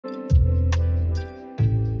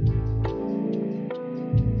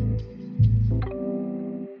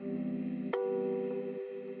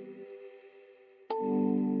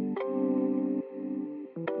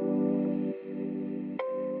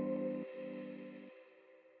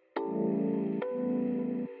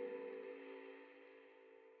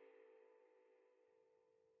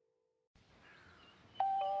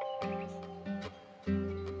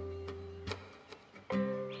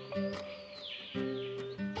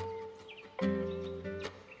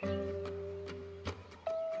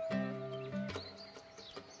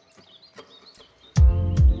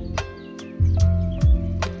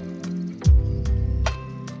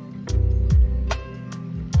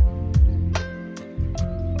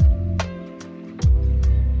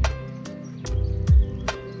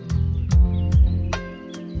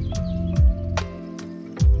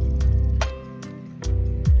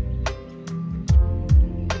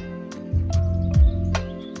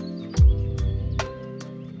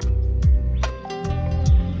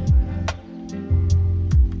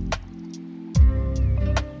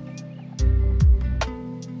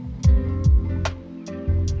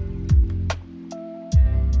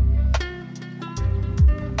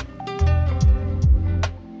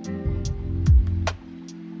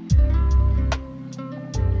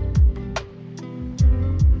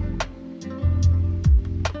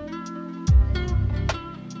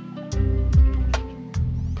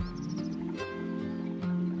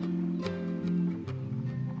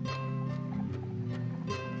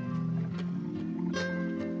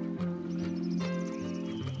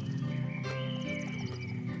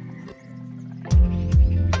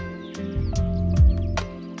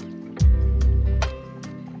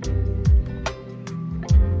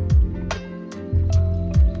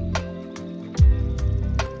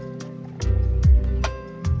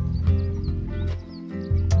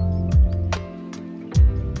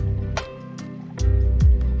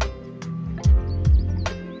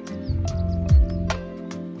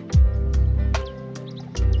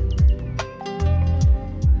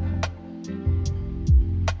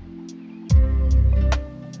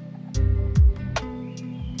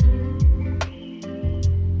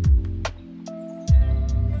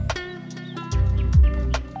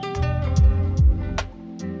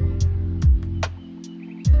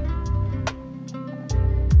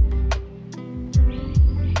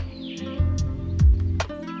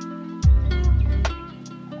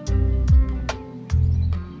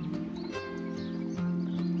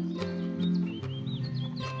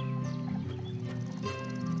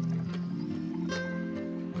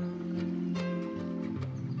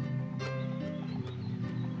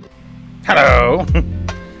Hello!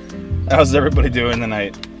 How's everybody doing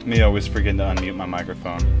tonight? Me always forgetting to unmute my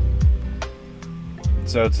microphone.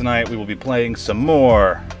 So tonight we will be playing some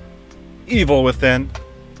more Evil Within.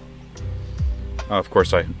 Oh, of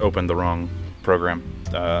course I opened the wrong program.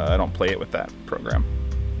 I don't play it with that program.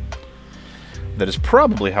 That is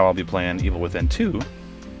probably how I'll be playing Evil Within 2.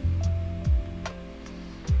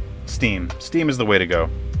 Steam. Steam is the way to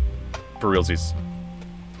go. For realsies.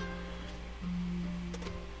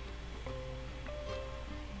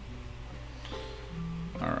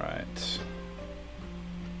 Alright.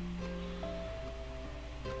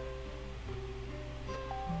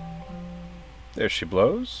 There she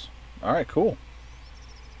blows. Alright, cool.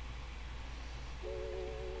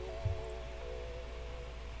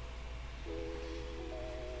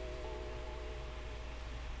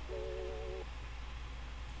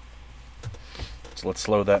 So let's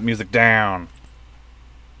slow that music down.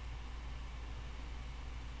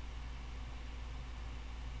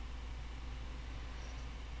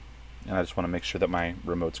 And I just want to make sure that my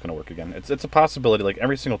remote's going to work again. It's a possibility, like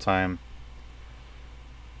every single time.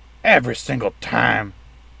 Every single time!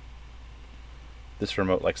 This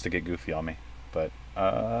remote likes to get goofy on me. But,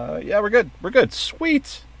 yeah, we're good. We're good.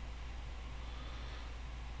 Sweet!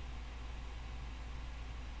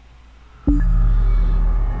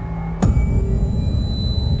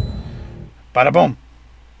 Bada boom!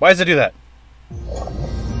 Why does it do that?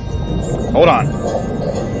 Hold on.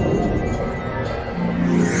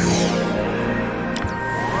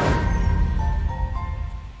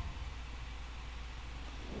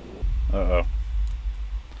 Uh-oh.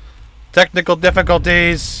 Technical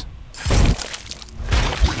difficulties!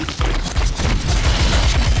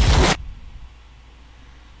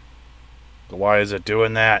 Why is it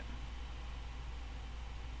doing that?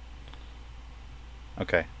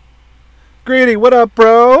 Okay. Greedy, what up,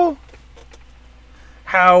 bro?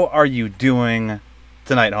 How are you doing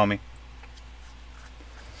tonight, homie?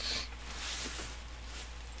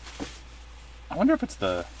 I wonder if it's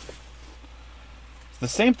the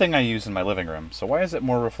same thing I use in my living room. So why is it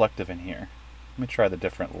more reflective in here? Let me try the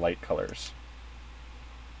different light colors.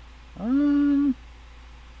 I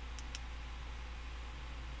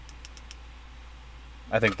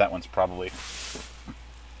think that one's probably...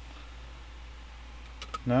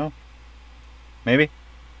 No? Maybe?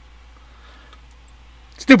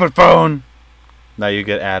 Stupid phone! Now you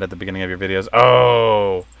get ad at the beginning of your videos.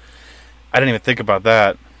 Oh! I didn't even think about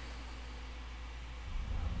that.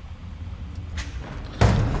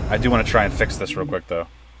 I do want to try and fix this real quick, though.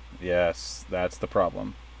 Yes, that's the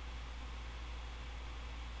problem.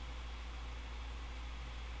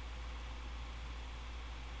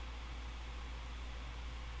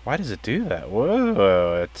 Why does it do that?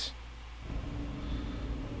 What?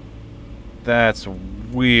 That's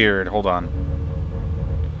weird. Hold on.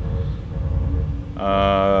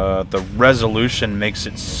 The resolution makes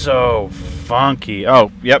it so funky.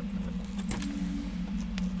 Oh, yep.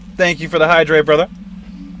 Thank you for the hydrate, brother.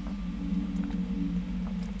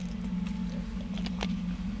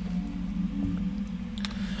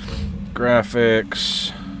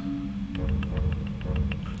 Graphics.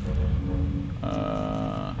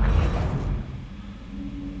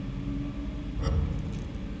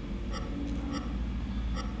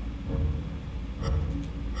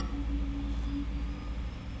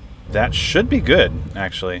 That should be good,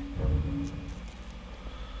 actually.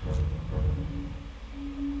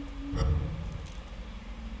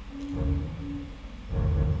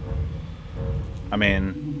 I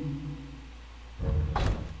mean,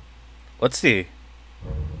 let's see.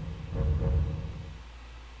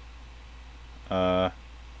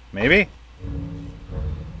 Maybe?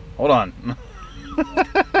 Hold on.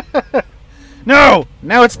 No!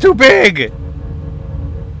 Now it's too big!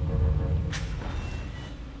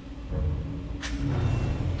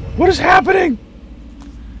 What is happening?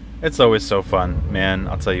 It's always so fun, man.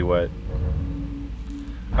 I'll tell you what.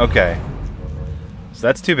 Okay. So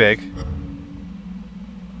that's too big.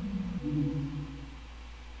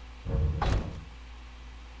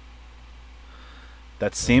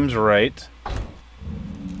 That seems right.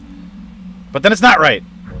 But then it's not right.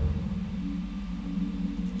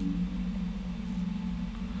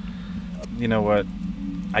 You know what?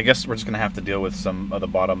 I guess we're just going to have to deal with some of the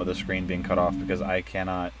bottom of the screen being cut off because I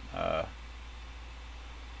cannot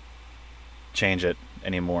change it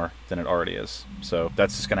any more than it already is. So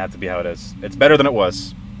that's just going to have to be how it is. It's better than it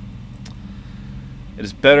was. It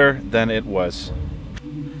is better than it was.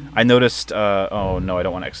 I noticed... oh, no, I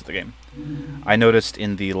don't want to exit the game. I noticed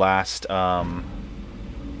in the last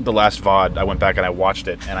VOD, I went back and I watched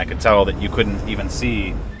it, and I could tell that you couldn't even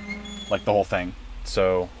see, like, the whole thing.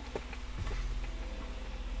 So...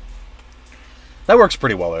 That works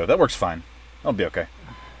pretty well, though. That works fine. I'll be okay.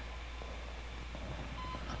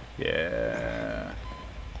 Yeah.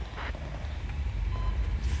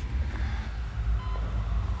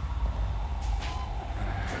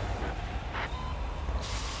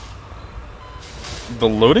 The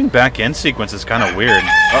loading back end sequence is kind of weird.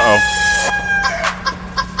 Uh-oh.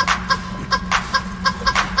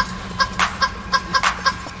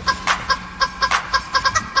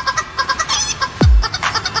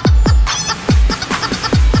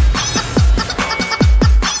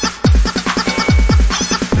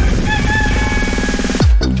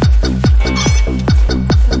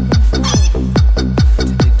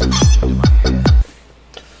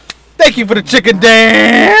 Thank you for the chicken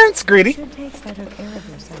dance, Greedy.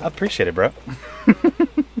 I appreciate it, bro.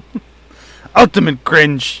 Ultimate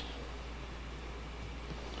cringe.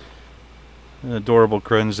 An adorable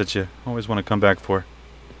cringe that you always want to come back for.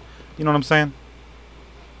 You know what I'm saying?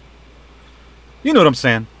 You know what I'm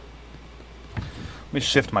saying. Let me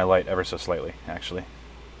shift my light ever so slightly, actually.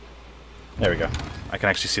 There we go. I can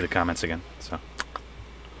actually see the comments again. So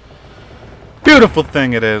beautiful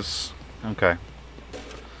thing it is. Okay.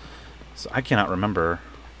 So I cannot remember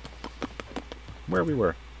where we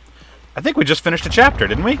were. I think we just finished a chapter,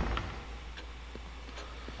 didn't we?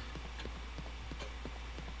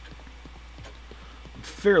 I'm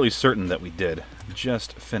fairly certain that we did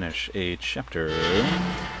just finish a chapter.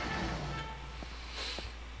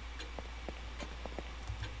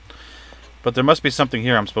 But there must be something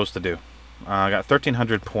here I'm supposed to do. I got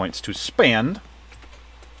 1,300 points to spend.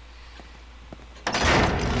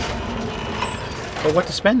 But what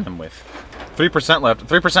to spend them with? 3% left.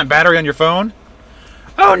 3% battery on your phone?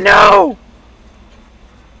 Oh no!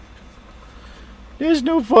 There's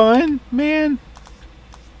no fun, man.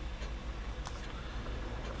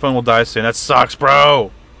 Phone will die soon. That sucks,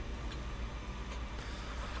 bro.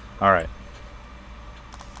 Alright.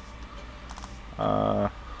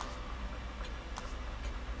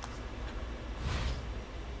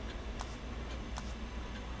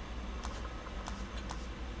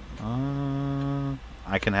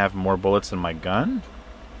 I can have more bullets in my gun?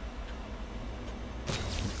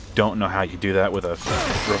 Don't know how you do that with a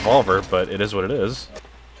revolver, but it is what it is.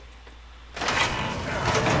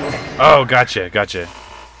 Oh, gotcha, gotcha.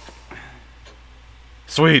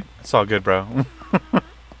 Sweet. It's all good, bro.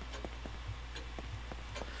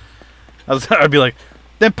 I'd be like,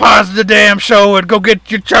 then pause the damn show and go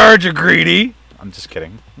get your charger, Greedy. I'm just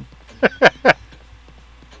kidding.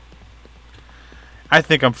 I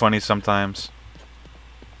think I'm funny sometimes.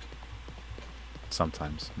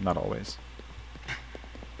 Sometimes, not always.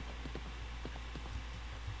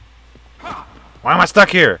 Why am I stuck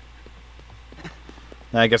here?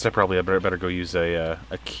 I guess I probably better go use a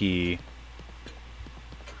key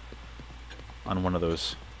on one of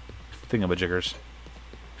those thingamajiggers.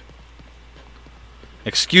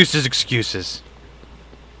 Excuses, excuses.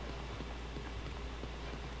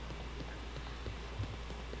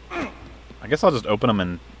 I guess I'll just open them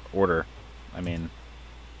in order. I mean...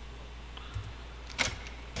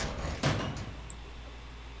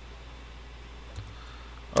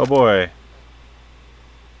 Oh boy.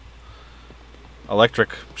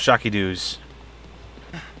 Electric shocky-doos.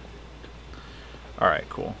 Alright,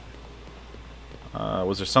 cool.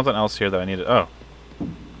 Was there something else here that I needed? Oh.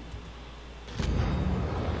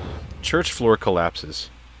 Church floor collapses.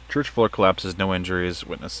 Church floor collapses, no injuries.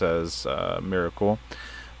 Witness says, miracle.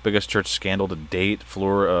 Biggest church scandal to date.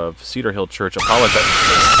 Floor of Cedar Hill Church apologizes.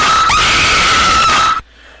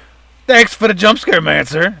 Thanks for the jump scare,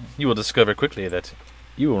 Mancer. You will discover quickly that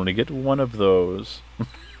you only get one of those.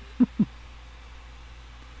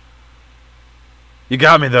 You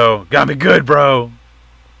got me, though. Got me good, bro.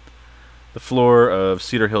 The floor of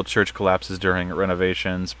Cedar Hill Church collapses during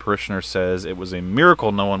renovations. Parishioner says it was a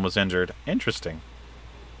miracle no one was injured. Interesting.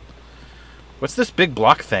 What's this big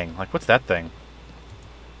block thing? Like, what's that thing?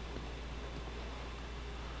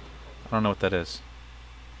 I don't know what that is.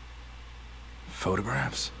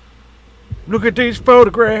 Photographs? Look at these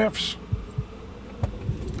photographs.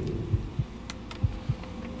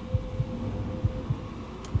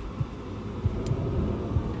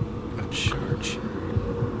 A church.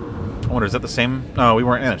 I wonder, is that the same? No, we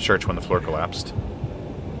weren't in a church when the floor collapsed.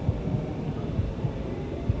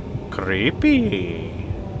 Creepy.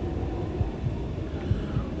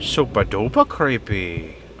 Super-duper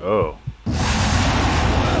creepy. Oh.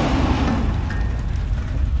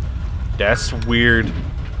 That's weird.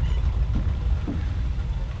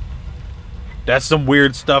 That's some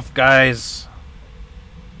weird stuff, guys.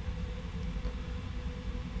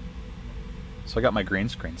 So I got my green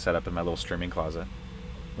screen set up in my little streaming closet.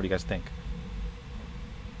 What do you guys think?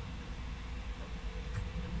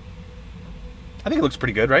 I think it looks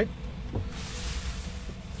pretty good, right?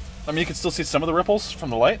 I mean, you can still see some of the ripples from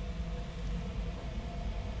the light.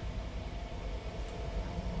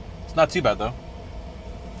 It's not too bad, though.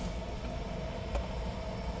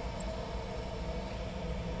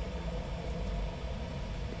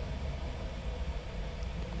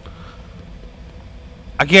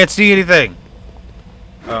 I can't see anything!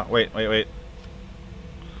 Oh, wait.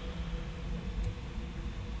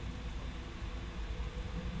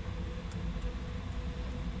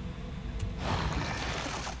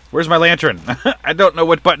 Where's my lantern? I don't know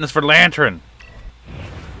what button is for lantern.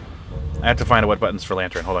 I have to find out what button's for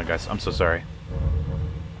lantern. Hold on, guys. I'm so sorry.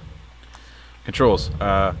 Controls.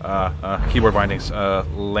 Keyboard bindings.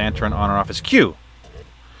 Lantern on or off is Q.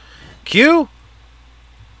 Q?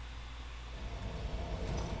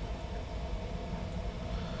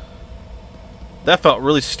 That felt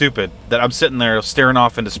really stupid. That I'm sitting there staring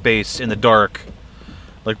off into space in the dark.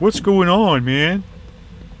 Like, what's going on, man?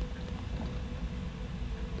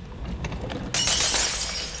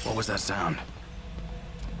 What was that sound?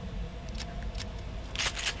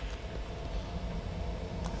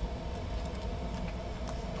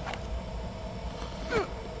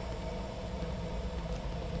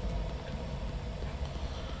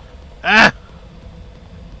 Ah!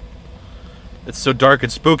 It's so dark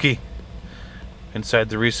and spooky inside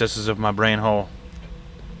the recesses of my brain hole.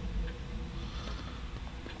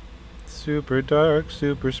 Super dark,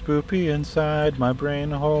 super spoopy inside my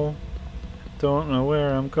brain hole. Don't know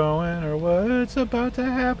where I'm going or what's about to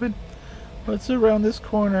happen. What's around this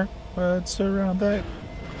corner? What's around that?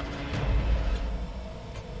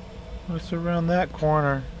 What's around that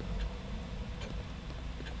corner?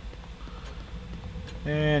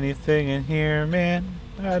 Anything in here, man?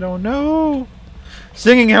 I don't know.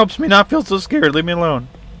 Singing helps me not feel so scared. Leave me alone.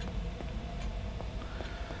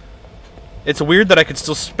 It's weird that I could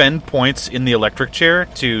still spend points in the electric chair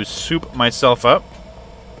to soup myself up.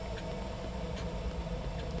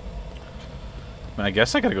 I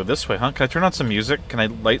guess I gotta go this way, huh? Can I turn on some music? Can I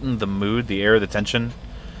lighten the mood, the air, the tension?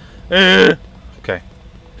 Okay.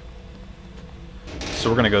 So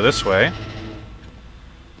we're gonna go this way.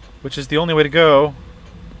 Which is the only way to go.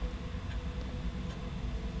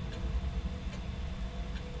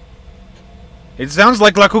 It sounds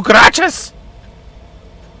like La Cucarachas!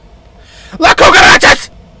 La Cucarachas!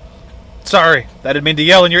 Sorry, I didn't mean to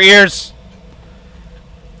yell in your ears.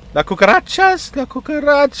 La Cucarachas, La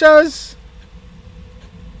Cucarachas.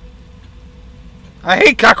 I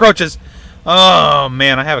hate cockroaches! Oh,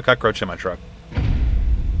 man, I have a cockroach in my truck.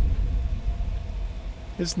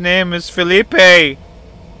 His name is Felipe!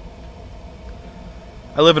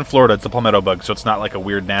 I live in Florida. It's a palmetto bug, so it's not like a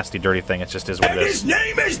weird, nasty, dirty thing. It just is what it is. His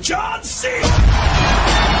name is John C.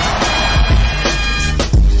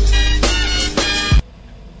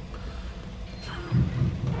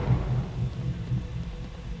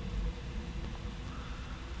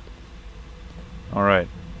 All right.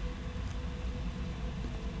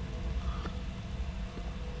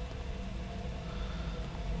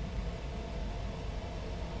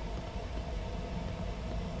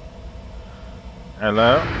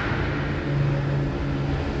 Hello?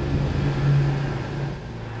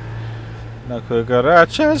 La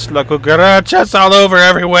cucarachas all over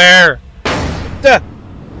everywhere! Duh.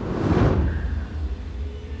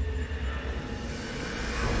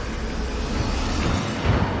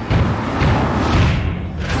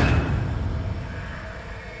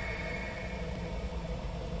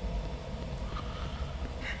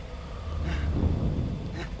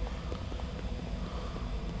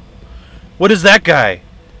 What is that guy?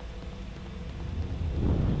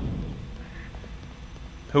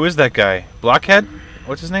 Who is that guy? Blockhead?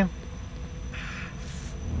 What's his name?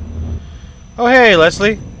 Oh, hey,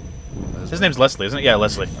 Leslie. His name's Leslie, isn't it? Yeah,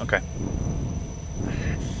 Leslie. Okay.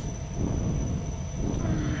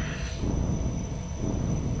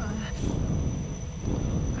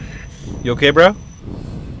 You okay, bro?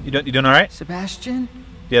 You doing all right? Sebastian?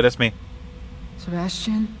 Yeah, that's me.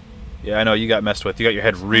 Sebastian? Yeah, I know, you got messed with. You got your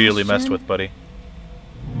head really messed with, buddy.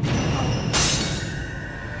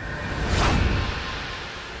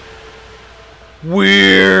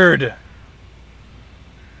 Weird!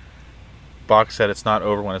 Box said it's not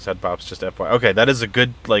over when his head pops, just FYI. Okay, that is a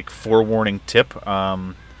good, like, forewarning tip.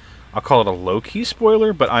 I'll call it a low-key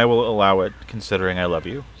spoiler, but I will allow it, considering I love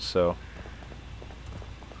you, so...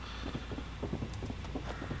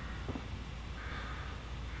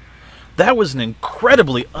 That was an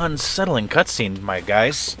incredibly unsettling cutscene, my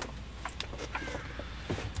guys.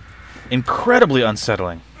 Incredibly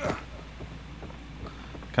unsettling.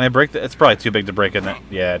 Can I break the... It's probably too big to break, isn't it?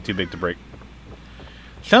 Yeah, too big to break.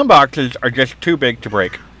 Some boxes are just too big to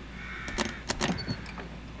break.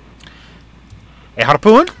 A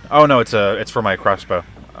harpoon? Oh no, it's for my crossbow.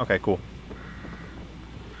 Okay, cool.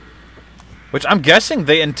 Which I'm guessing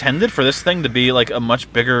they intended for this thing to be like a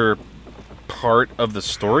much bigger part of the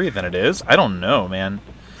story than it is. I don't know, man.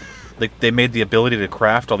 Like they made the ability to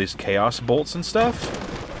craft all these chaos bolts and stuff.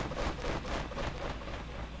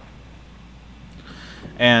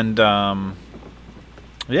 And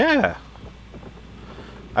yeah.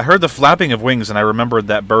 I heard the flapping of wings and I remembered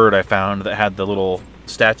that bird I found that had the little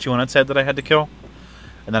statue on its head that I had to kill.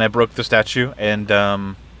 And then I broke the statue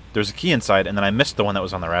and there's a key inside, and then I missed the one that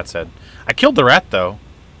was on the rat's head. I killed the rat, though.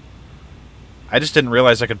 I just didn't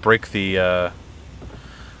realize I could break the,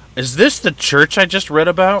 Is this the church I just read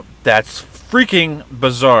about? That's freaking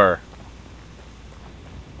bizarre.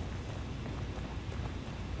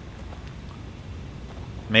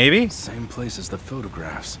 Maybe? Same place as the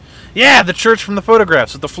photographs. Yeah, the church from the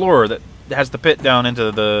photographs with the floor that has the pit down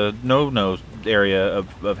into the no-no area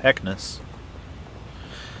of heckness.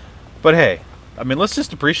 But hey, I mean, let's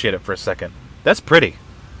just appreciate it for a second. That's pretty.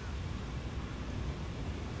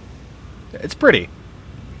 It's pretty.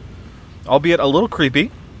 Albeit a little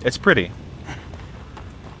creepy. It's pretty.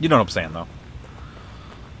 You know what I'm saying, though.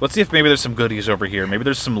 Let's see if maybe there's some goodies over here. Maybe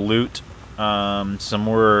there's some loot. Some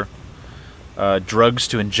more drugs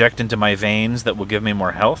to inject into my veins that will give me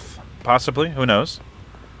more health. Possibly. Who knows?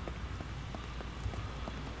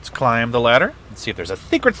 Let's climb the ladder and see if there's a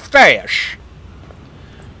secret stash.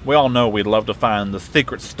 We all know we'd love to find the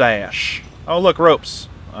secret stash. Oh, look, ropes.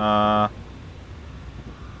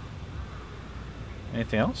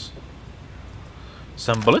 Anything else?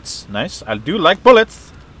 Some bullets. Nice. I do like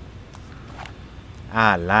bullets.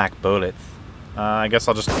 I like bullets. I guess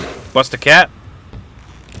I'll just bust a cat.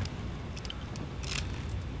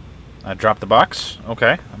 I dropped the box.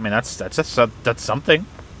 Okay. I mean, that's something.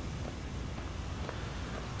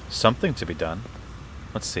 Something to be done.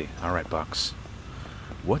 Let's see. All right, box.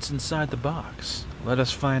 What's inside the box? Let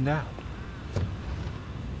us find out.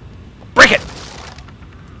 Break it!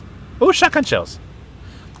 Oh, shotgun shells.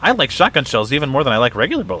 I like shotgun shells even more than I like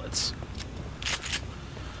regular bullets.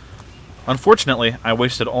 Unfortunately, I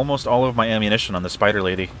wasted almost all of my ammunition on the spider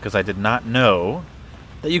lady because I did not know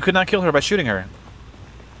that you could not kill her by shooting her.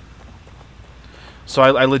 So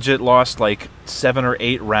I legit lost like 7 or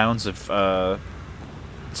 8 rounds of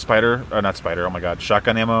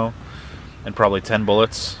shotgun ammo. And probably 10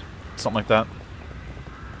 bullets. Something like that.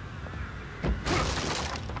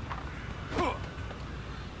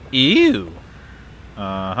 Ew.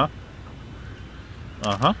 Uh-huh.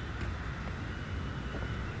 Uh-huh.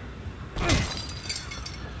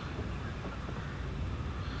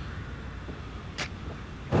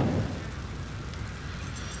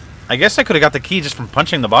 I guess I could have got the key just from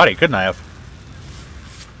punching the body, couldn't I have?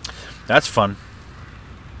 That's fun.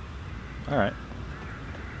 Alright.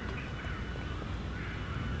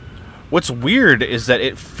 What's weird is that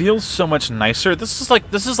it feels so much nicer. This is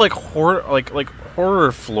like horror, like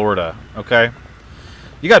horror Florida. Okay,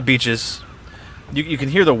 you got beaches. You can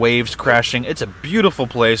hear the waves crashing. It's a beautiful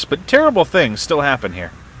place, but terrible things still happen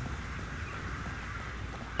here.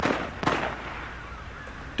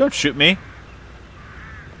 Don't shoot me.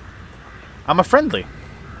 I'm a friendly.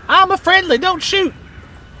 I'm a friendly. Don't shoot.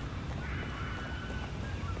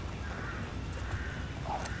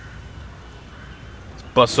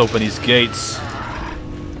 Bust open these gates.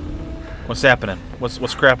 What's happening? What's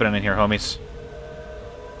crapping in here, homies?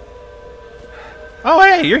 Oh,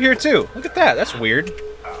 hey, you're here too. Look at that. That's weird.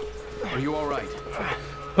 Are you all right?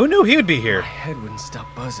 Who knew he would be here? My head wouldn't stop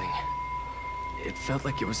buzzing. It felt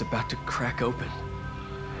like it was about to crack open.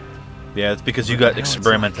 Yeah, it's because you got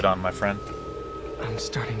experimented on, my friend. I'm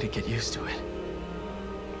starting to get used to it.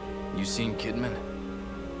 You seen Kidman?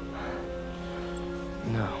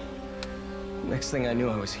 No. Next thing I knew,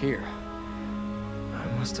 I was here. I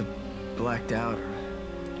must have blacked out, or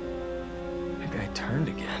maybe I turned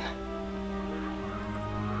again.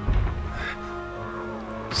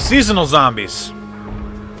 Seasonal zombies.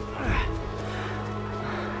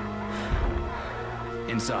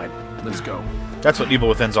 Inside. Let's go. That's what Evil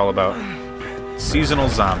Within's all about. Seasonal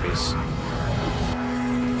zombies.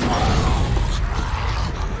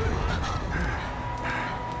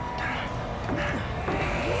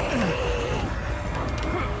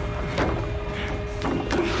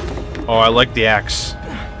 Oh, I like the axe.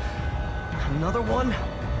 Another one?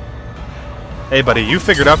 Hey, buddy, you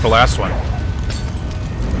figured out the last one.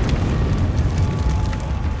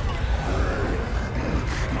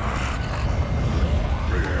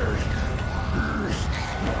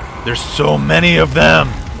 There's so many of them.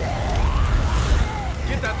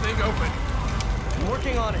 Get that thing open. I'm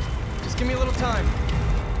working on it. Just give me a little time.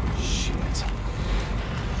 Shit.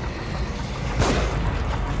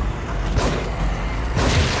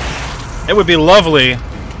 It would be lovely.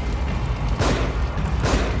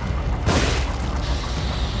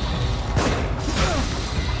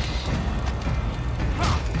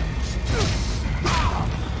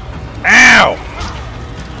 Ow!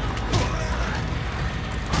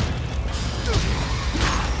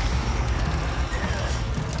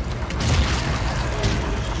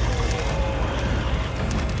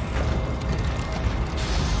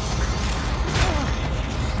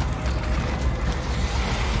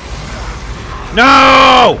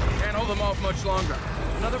 No! Can't hold them off much longer.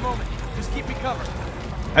 Another moment. Just keep me covered.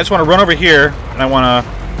 I just want to run over here, and I want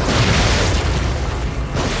to...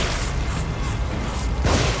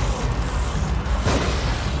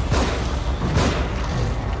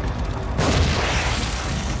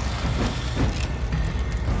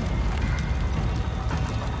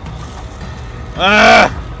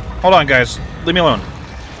 Hold on, guys. Leave me alone.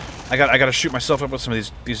 I gotta shoot myself up with some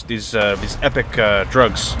of these epic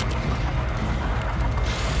drugs.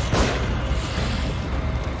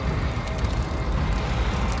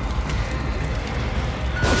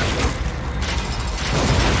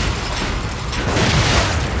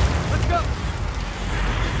 Let's go.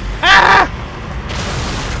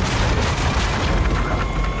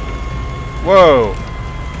 Whoa.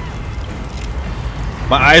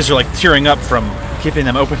 My eyes are like tearing up from keeping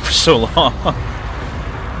them open for so long.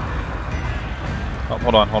 Oh,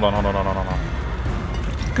 hold on.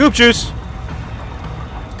 Goop juice!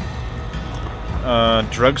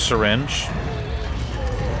 Drug syringe.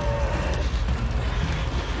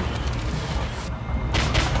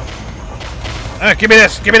 Give me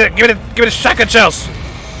this! Give me the shotgun shells!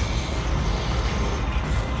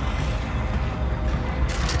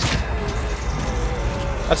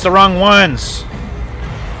 That's the wrong ones!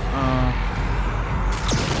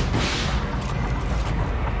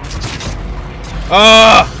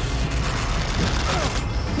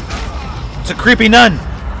 It's a creepy nun!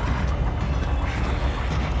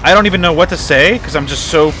 I don't even know what to say, because I'm just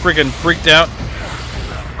so freaking freaked out.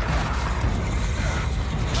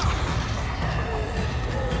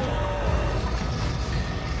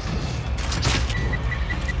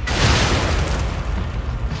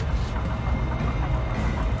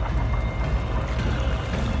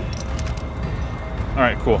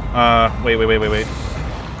 Alright, cool. Wait.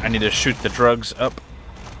 I need to shoot the drugs up.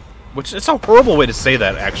 Which, it's a horrible way to say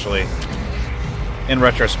that, actually. In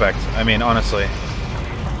retrospect. I mean, honestly.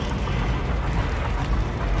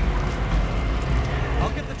 I'll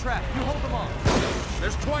get the trap. You hold them off.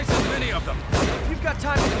 There's twice as many of them. You've got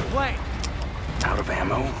time to complain. Out of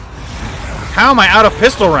ammo? How am I out of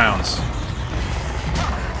pistol rounds?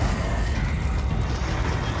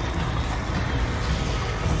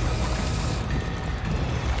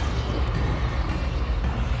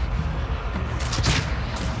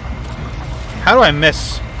 How do I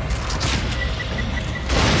miss?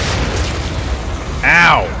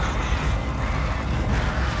 Ow!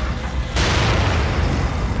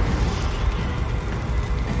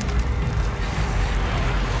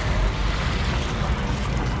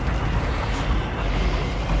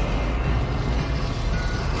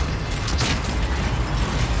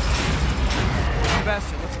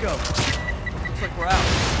 Sebastian, let's go. Looks like we're out.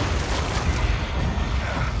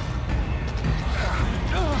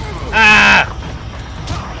 Ah!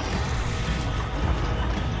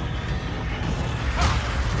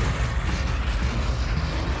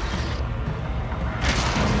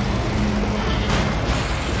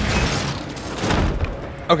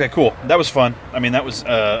 Okay, cool. That was fun. I mean, that was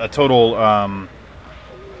a total,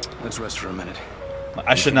 Let's rest for a minute.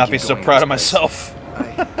 I should not be so proud of myself.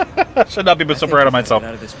 I should not be so proud of myself.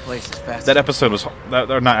 Out of this place as fast That as episode was...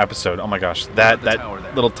 or not episode. Oh my gosh. That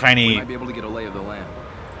little We tiny might be able to get a lay of the land.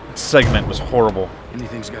 segment was horrible.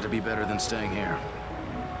 Anything's got to be better than staying here.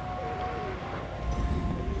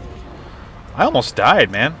 I almost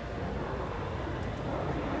died, man.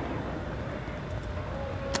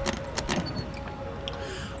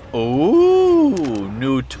 Ooh,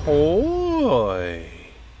 new toy.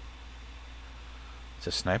 It's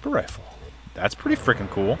a sniper rifle. That's pretty freaking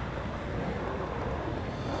cool.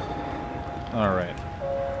 Alright.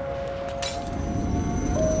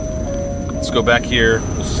 Let's go back here.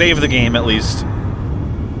 We'll save the game at least. How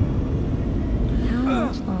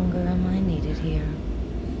much longer am I needed here?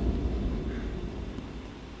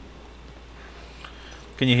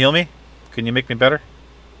 Can you heal me? Can you make me better?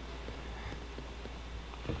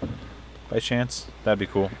 By chance? That'd be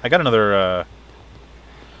cool. I got another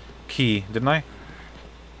key, didn't I?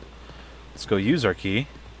 Let's go use our key,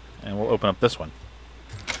 and we'll open up this one.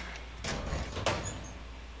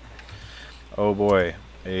 Oh boy,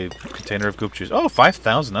 a container of goop juice. Oh,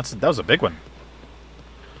 5,000. That was a big one.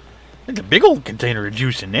 There's a big old container of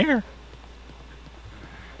juice in there.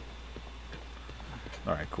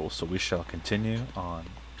 Alright, cool. So we shall continue on.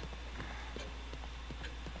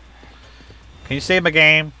 Can you save my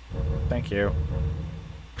game? Thank you.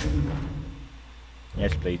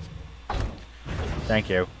 Yes, please. Thank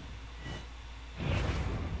you.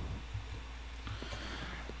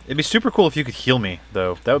 It'd be super cool if you could heal me,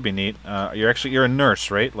 though. That would be neat. You're a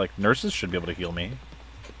nurse, right? Like, nurses should be able to heal me.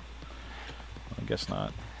 I guess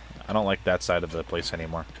not. I don't like that side of the place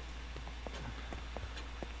anymore.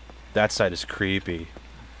 That side is creepy.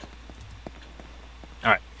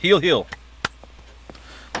 Alright, heal, heal.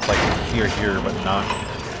 It's like here, but not.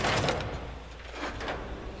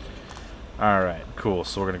 Alright, cool.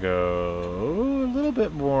 So we're gonna go a little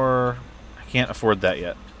bit more. I can't afford that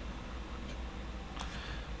yet.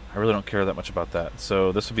 I really don't care that much about that.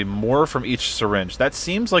 So this would be more from each syringe. That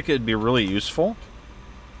seems like it'd be really useful.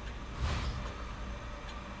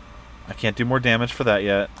 I can't do more damage for that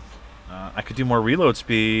yet. I could do more reload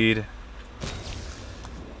speed.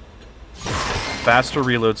 Faster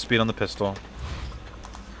reload speed on the pistol.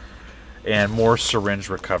 And more syringe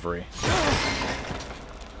recovery.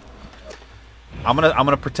 I'm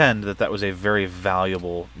gonna pretend that that was a very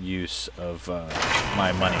valuable use of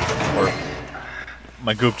my money, or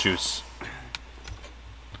my goop juice.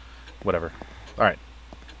 Whatever. Alright.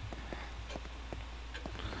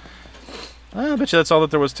 I bet you that's all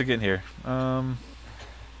that there was to get in here.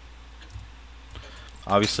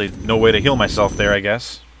 Obviously, no way to heal myself there, I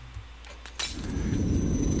guess.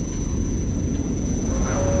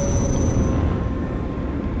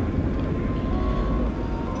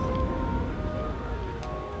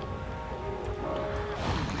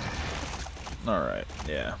 Alright,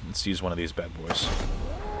 yeah. Let's use one of these bad boys.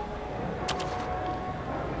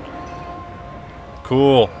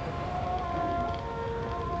 Cool.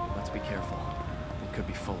 Let's be careful. It could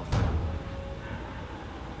be full of them.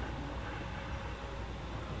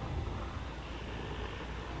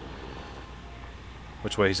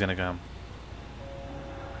 Which way he's gonna come?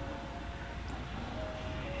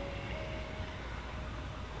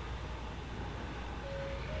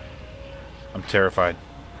 I'm terrified.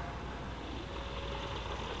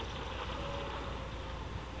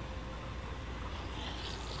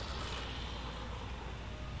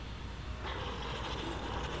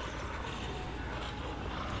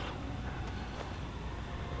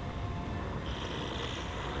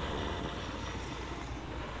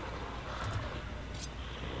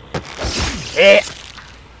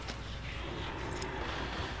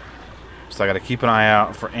 So I gotta keep an eye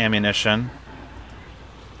out for ammunition.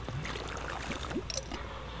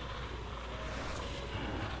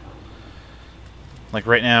 Like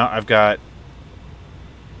right now, I've got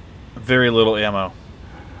very little ammo.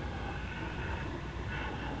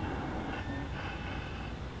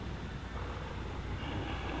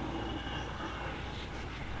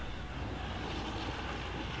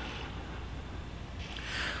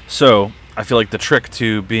 So, I feel like the trick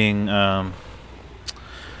to being, to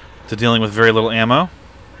dealing with very little ammo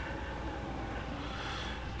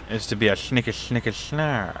is to be a snicker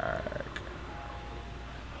snark.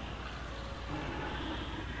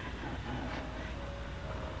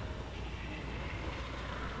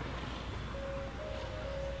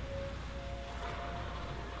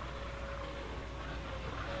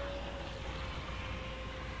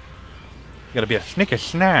 You gotta be a snicker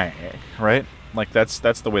snark, right? Like that's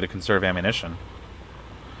the way to conserve ammunition.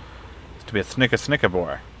 Is to be a snicker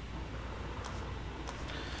boy.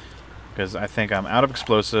 Because I think I'm out of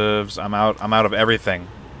explosives. I'm out of everything,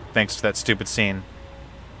 thanks to that stupid scene.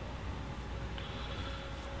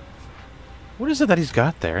 What is it that he's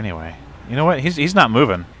got there anyway? You know what? He's not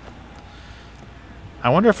moving. I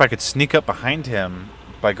wonder if I could sneak up behind him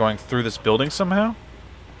by going through this building somehow.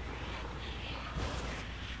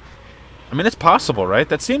 I mean, it's possible, right?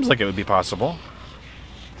 That seems like it would be possible.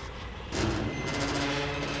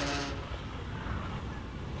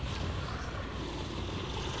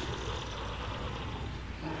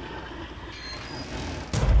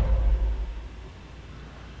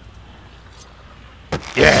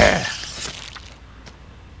 Yeah!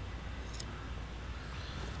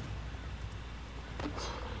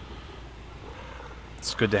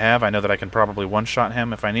 It's good to have. I know that I can probably one-shot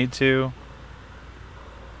him if I need to.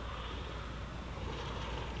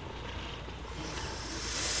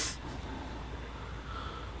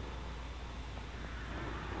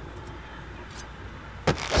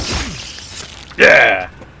 Yeah!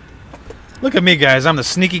 Look at me, guys. I'm the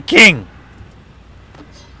sneaky king.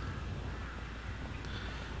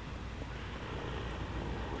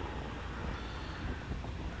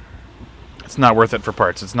 It's not worth it for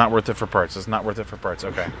parts. It's not worth it for parts. It's not worth it for parts.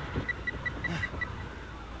 Okay.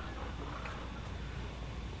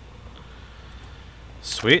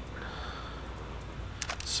 Sweet.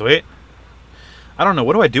 Sweet. I don't know.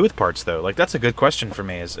 What do I do with parts, though? Like, that's a good question for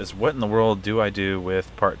me, is what in the world do I do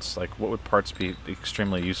with parts? Like, what would parts be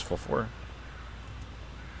extremely useful for?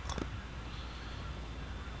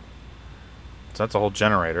 So that's a whole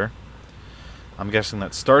generator. I'm guessing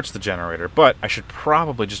that starts the generator, but I should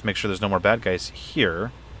probably just make sure there's no more bad guys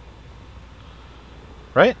here.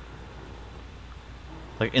 Right?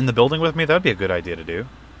 Like, in the building with me? That would be a good idea to do.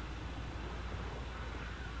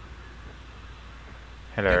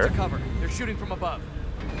 Hello. Get to cover. They're shooting from above.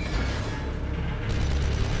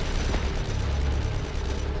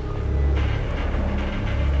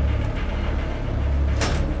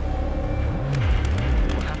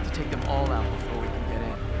 We'll have to take them all out before we can get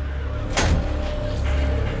in.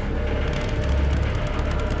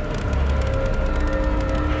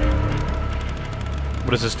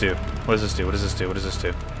 What does this do? What does this do? What does this do? What does this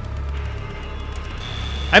do?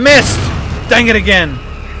 I missed! Dang it again!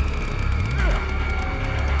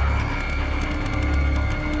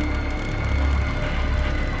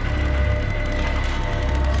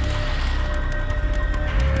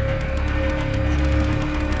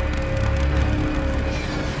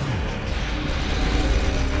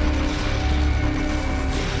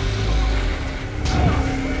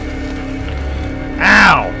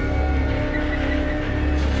 Ow!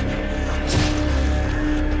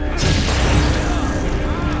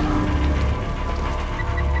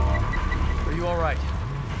 Are you all right?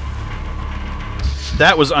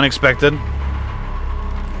 That was unexpected.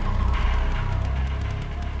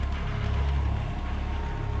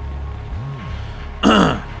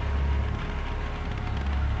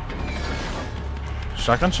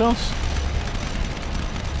 Shotgun shells?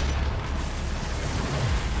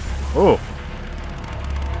 Oh.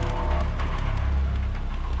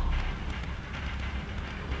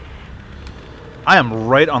 I am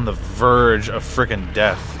right on the verge of frickin'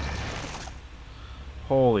 death.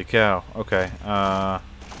 Holy cow. Okay. I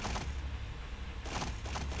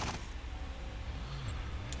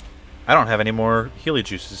don't have any more Healy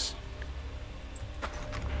juices.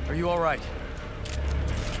 Are you all right?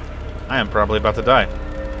 I am probably about to die.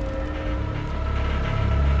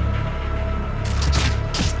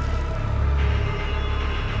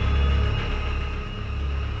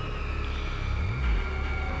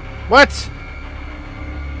 What?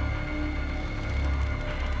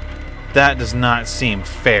 That does not seem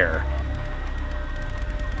fair.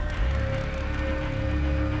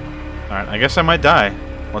 Alright, I guess I might die.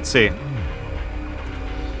 Let's see.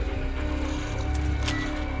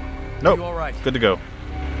 Nope. You all right? Good to go.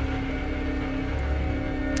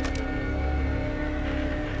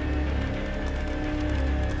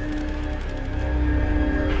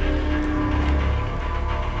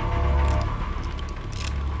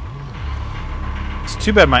 It's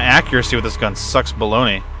too bad my accuracy with this gun sucks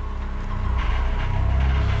baloney.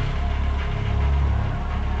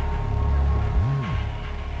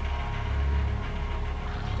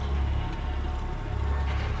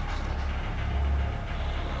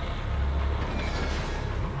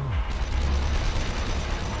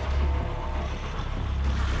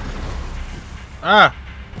 Ah!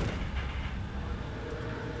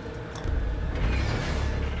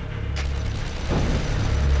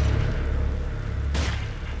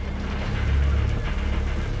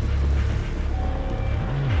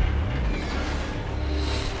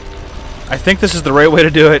 I think this is the right way to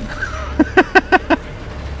do it.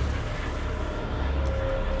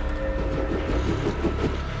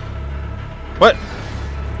 What?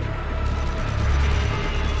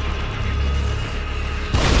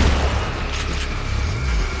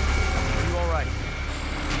 Are you all right?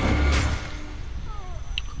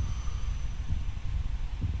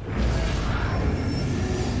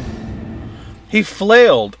 He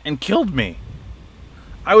flailed and killed me.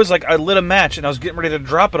 I was like, I lit a match and I was getting ready to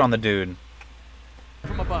drop it on the dude.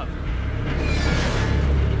 From above.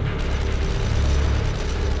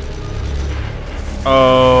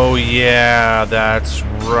 Oh, yeah, that's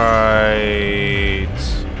right.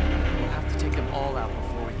 We'll have to take them all out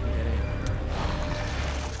before we can get in.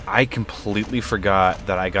 I completely forgot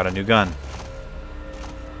that I got a new gun.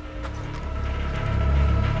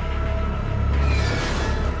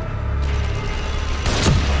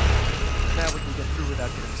 Now we can get through without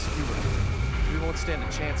getting skewered. We won't stand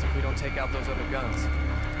a chance if we don't take out those other guns.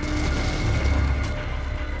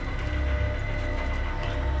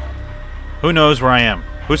 Who knows where I am?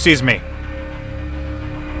 Who sees me?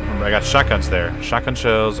 Remember, I got shotguns there. Shotgun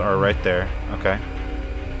shells are right there. Okay.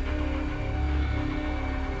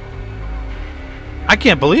 I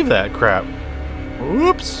can't believe that crap.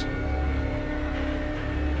 Oops.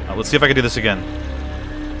 Let's see if I can do this again.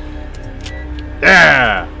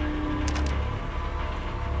 Yeah!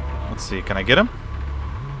 Let's see, can I get him?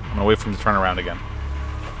 I'm gonna wait for him to turn around again.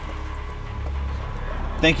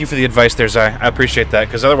 Thank you for the advice there, Zai. I appreciate that,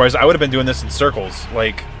 because otherwise I would have been doing this in circles.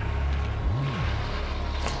 Like...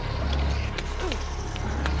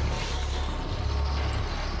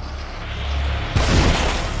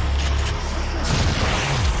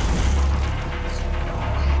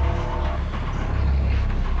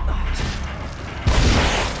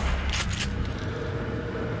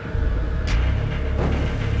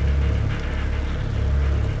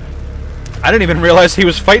 I didn't even realize he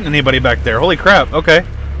was fighting anybody back there. Holy crap, okay.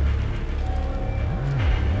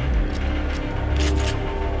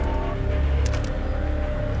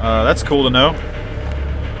 That's cool to know.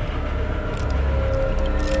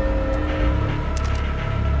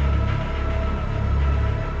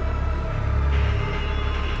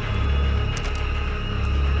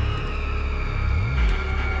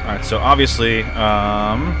 Alright, so obviously,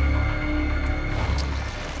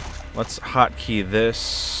 let's hotkey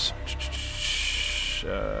this.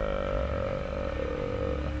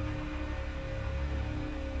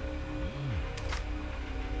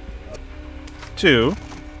 2.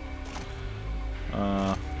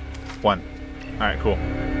 1. Alright, cool.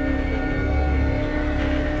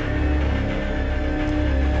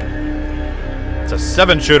 It's a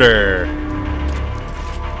 7-shooter.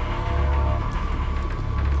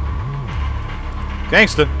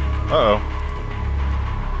 Gangsta. Uh-oh.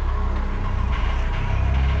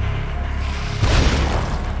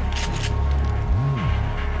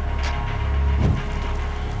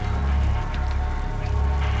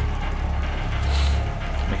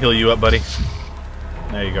 Heal you up, buddy.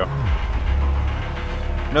 There you go.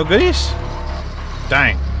 No goodies?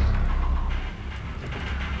 Dang.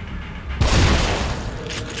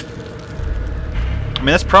 I mean,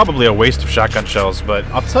 that's probably a waste of shotgun shells, but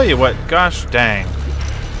I'll tell you what, gosh dang.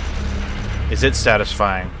 Is it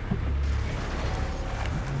satisfying?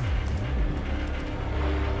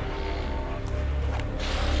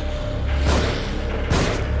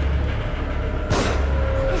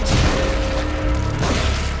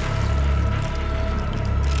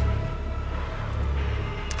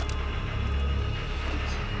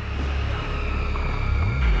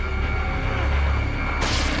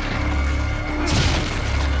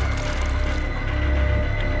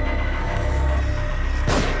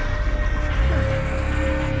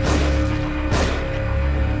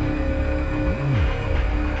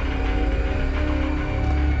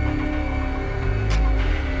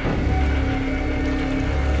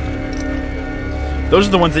 Those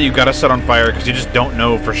are the ones that you gotta set on fire because you just don't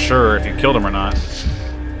know for sure if you killed them or not.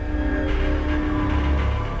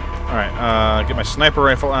 Alright, get my sniper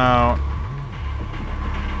rifle out.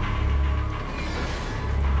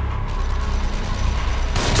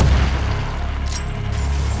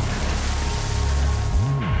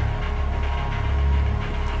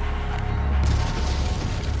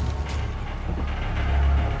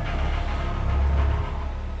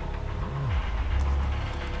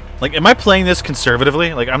 Like, am I playing this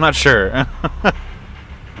conservatively? Like, I'm not sure.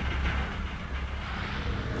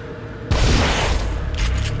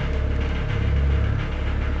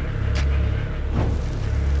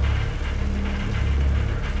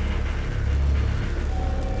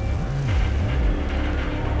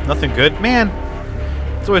 Nothing good? Man,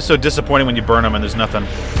 it's always so disappointing when you burn them and there's nothing.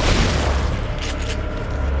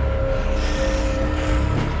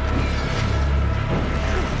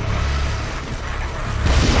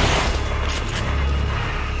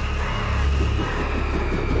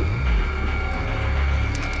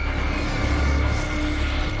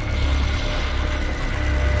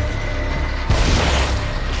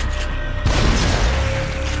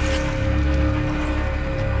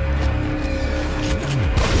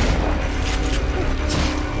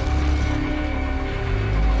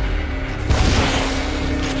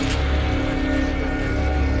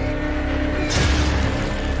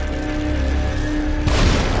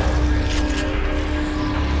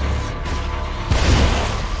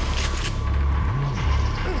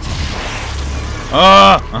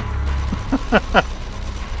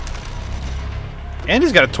 And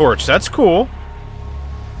he's got a torch. That's cool.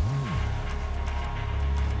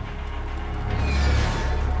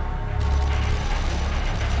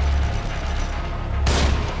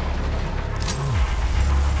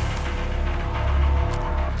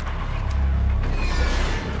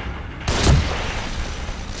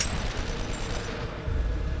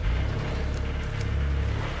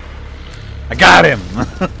 I got him.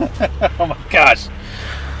 Oh my gosh.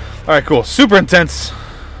 All right, cool. Super intense.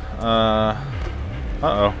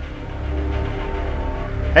 Uh-oh.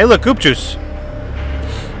 Hey, look, Goop Juice.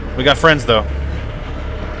 We got friends, though.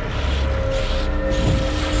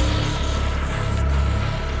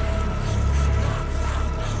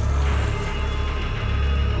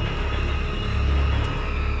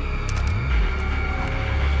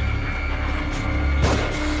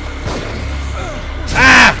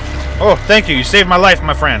 Oh, thank you. You saved my life,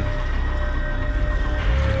 my friend.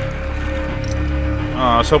 Oh,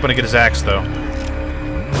 I was hoping to get his axe, though.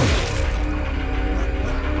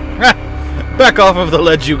 Back off of the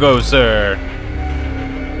ledge you go, sir.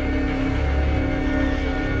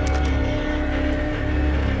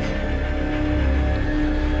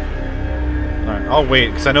 Alright, I'll wait,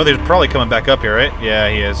 because I know they're probably coming back up here, right? Yeah,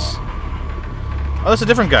 he is. Oh, that's a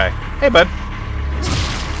different guy. Hey, bud.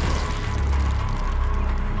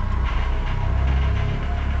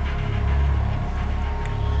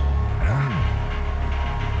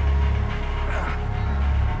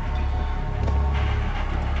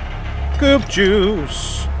 Goop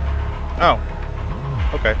juice. Oh.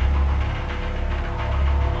 Okay.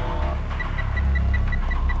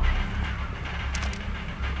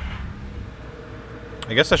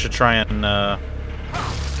 I guess I should try and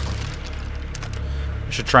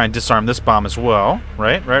disarm this bomb as well.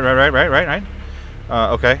 Right? Right.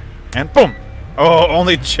 Okay. And boom. Oh,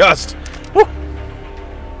 only just. Woo.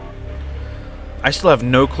 I still have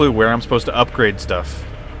no clue where I'm supposed to upgrade stuff.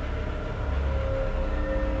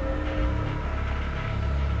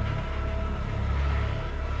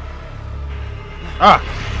 Ah!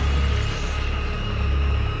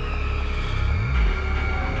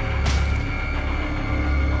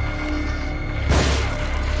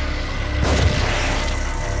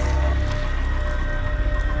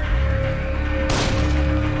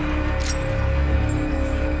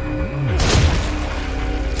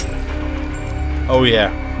 Oh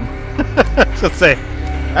yeah. Let's say.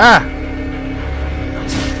 Ah!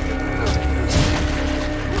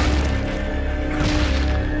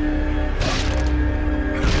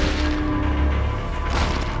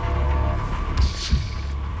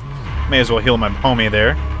 May as well heal my homie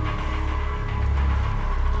there.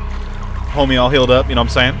 Homie all healed up, you know what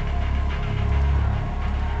I'm saying?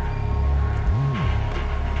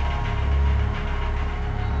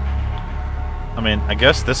 I mean, I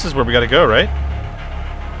guess this is where we gotta go, right?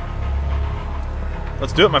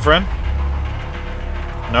 Let's do it, my friend.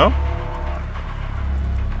 No?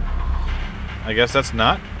 I guess that's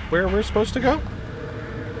not where we're supposed to go?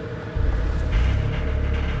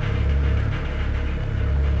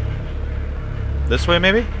 This way,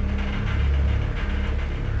 maybe?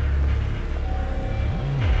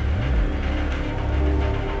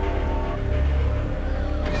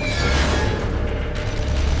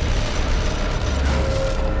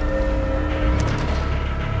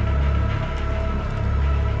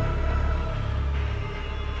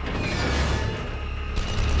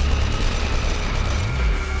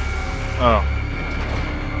 Oh.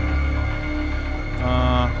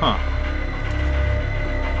 Huh.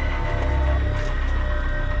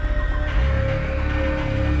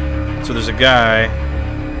 So there's a guy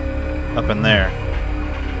up in there.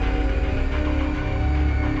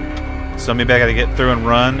 So maybe I gotta get through and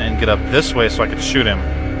run and get up this way so I can shoot him.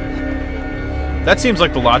 That seems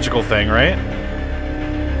like the logical thing, right?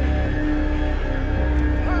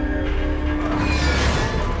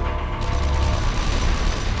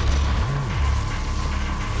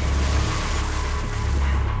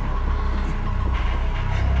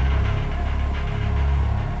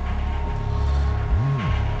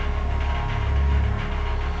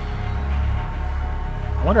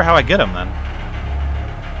 I wonder how I get him then.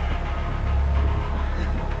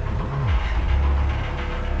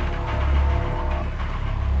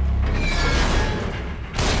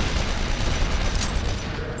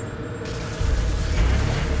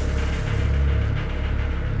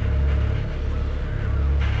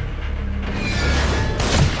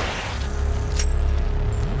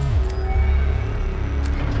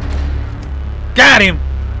 Got him!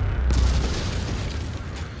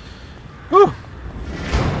 Whew.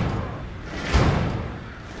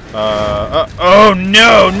 Oh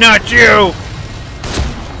no, not you!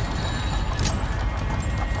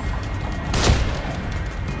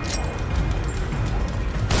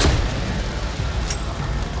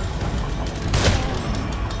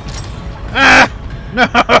 Ah! No!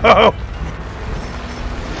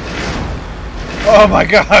 Oh my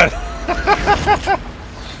god!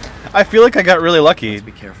 I feel like I got really lucky. Let's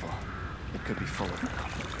be careful. It could be full of them.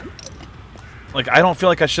 Like, I don't feel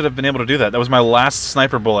like I should have been able to do that. That was my last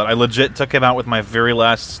sniper bullet. I legit took him out with my very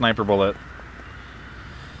last sniper bullet.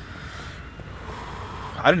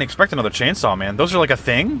 I didn't expect another chainsaw, man. Those are like a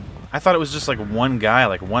thing? I thought it was just like one guy,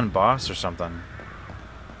 like one boss or something.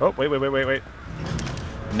 Oh, wait.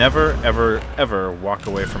 Never, ever, ever walk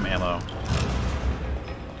away from ammo.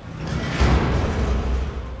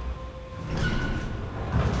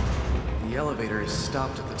 The elevator is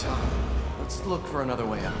stopped at the top. Let's look for another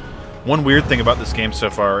way out. One weird thing about this game so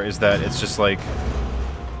far is that it's just like...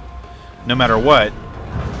 no matter what,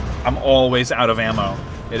 I'm always out of ammo.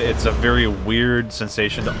 It's a very weird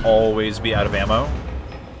sensation to always be out of ammo.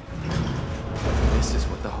 This is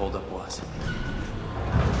what the holdup was.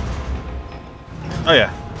 Oh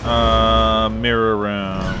yeah. Mirror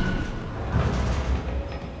room.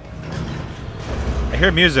 I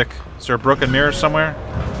hear music. Is there a broken mirror somewhere?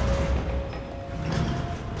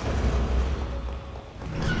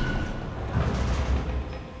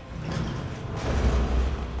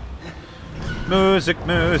 Music,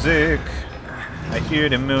 music. I hear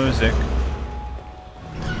the music.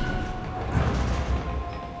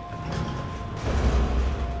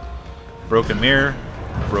 Broken mirror.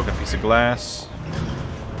 Broken piece of glass.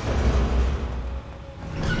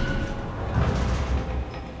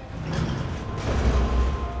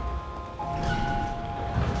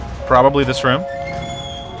 Probably this room.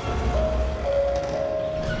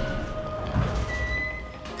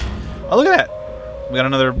 Oh, look at that. We got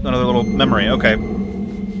another little memory. Okay.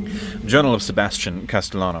 Journal of Sebastian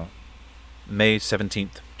Castellano. May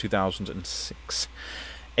 17th, 2006.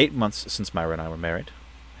 8 months since Myra and I were married.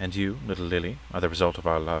 And you, little Lily, are the result of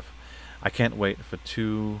our love. I can't wait for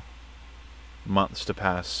 2 months to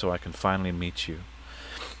pass so I can finally meet you.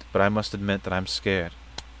 But I must admit that I'm scared.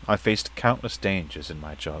 I faced countless dangers in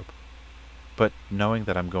my job. But knowing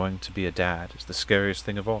that I'm going to be a dad is the scariest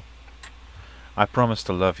thing of all. I promise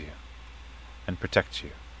to love you and protect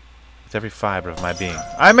you with every fiber of my being.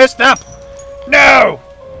 I messed up! No!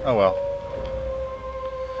 Oh well.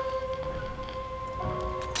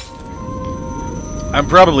 I'm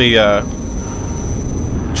probably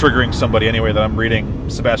triggering somebody anyway that I'm reading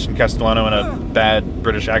Sebastian Castellano in a bad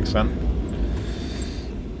British accent.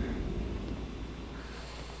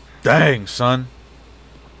 Dang, son.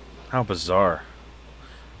 How bizarre.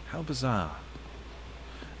 How bizarre.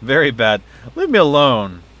 Very bad. Leave me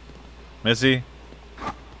alone, Missy.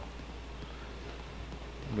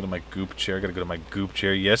 Go to my goop chair. Gotta go to my goop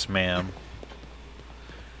chair. Yes, ma'am.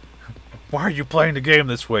 Why are you playing the game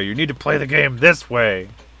this way? You need to play the game this way.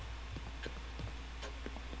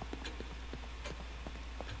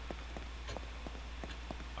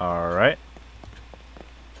 Alright.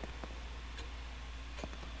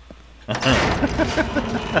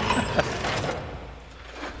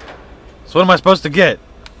 So what am I supposed to get?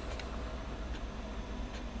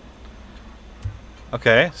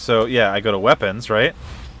 Okay, so yeah, I go to weapons, right?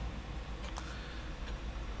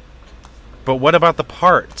 But what about the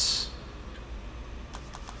parts?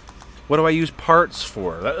 What do I use parts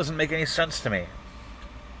for? That doesn't make any sense to me.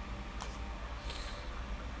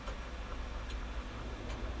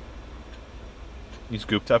 Use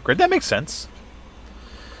goop to upgrade. That makes sense.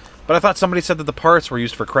 But I thought somebody said that the parts were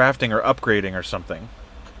used for crafting or upgrading or something.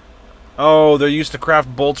 Oh, they're used to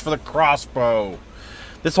craft bolts for the crossbow.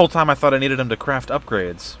 This whole time I thought I needed them to craft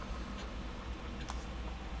upgrades.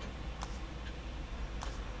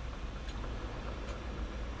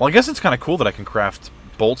 Well, I guess it's kind of cool that I can craft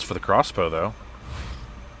bolts for the crossbow, though.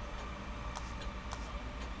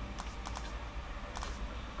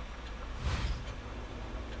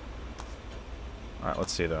 Alright,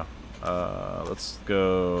 let's see, though. Let's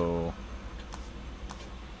go...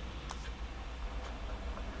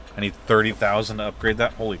 I need 30,000 to upgrade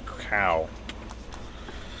that? Holy cow.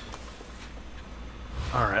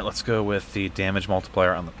 Alright, let's go with the damage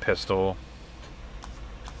multiplier on the pistol.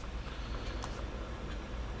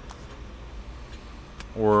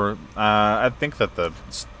 Or, I think that the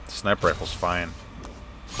sniper rifle's fine.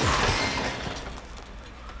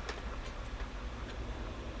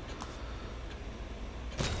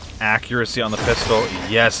 Accuracy on the pistol,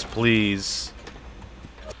 yes, please.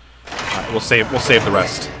 Alright, we'll save the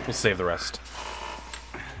rest. We'll save the rest.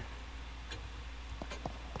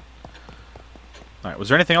 Alright, was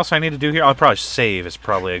there anything else I need to do here? I'll probably save is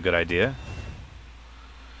probably a good idea.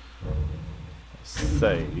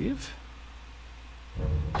 Save.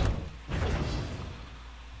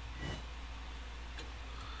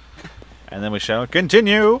 And then we shall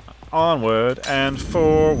continue onward and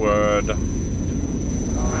forward.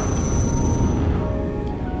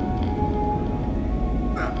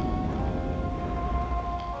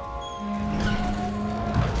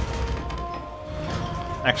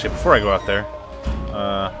 Actually, before I go out there,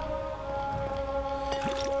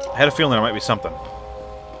 I had a feeling there might be something.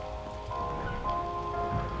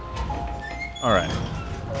 Alright.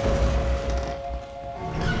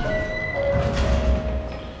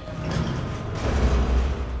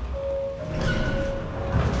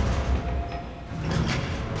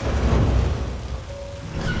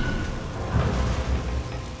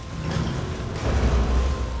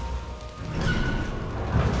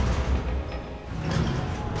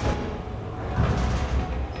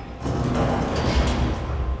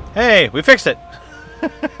 Hey, we fixed it!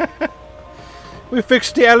 We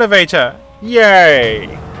fixed the elevator!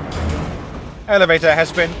 Yay! Elevator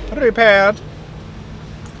has been repaired!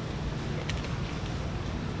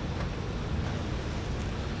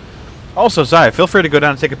 Also, Zai, feel free to go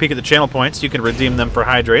down and take a peek at the channel points. You can redeem them for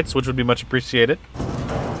hydrates, which would be much appreciated.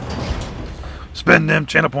 Spend them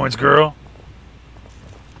channel points, girl!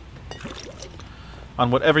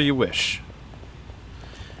 On whatever you wish.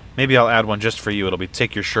 Maybe I'll add one just for you. It'll be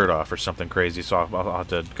take your shirt off or something crazy, so I'll have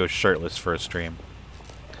to go shirtless for a stream.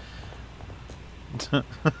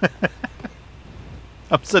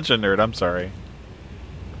 I'm such a nerd, I'm sorry.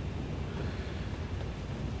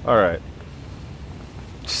 Alright.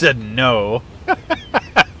 Said no. Do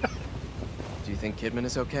you think Kidman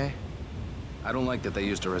is okay? I don't like that they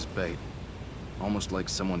used her as bait. Almost like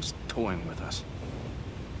someone's toying with us.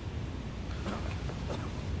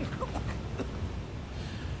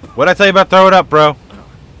 What'd I tell you about throw it up, bro?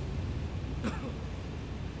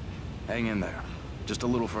 Hang in there. Just a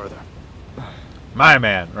little further. My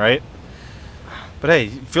man, right? But hey,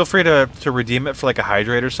 feel free to redeem it for like a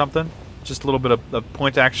hydrate or something. Just a little bit of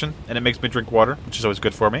point action, and it makes me drink water, which is always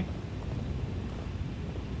good for me.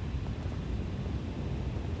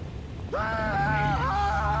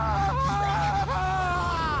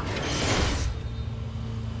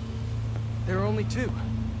 There are only 2.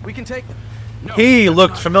 We can take them. No, He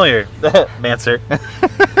looked familiar. Mancer.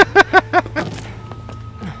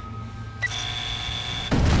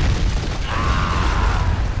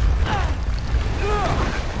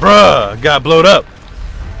 Bruh, got blowed up.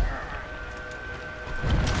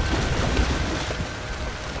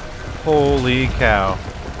 Holy cow.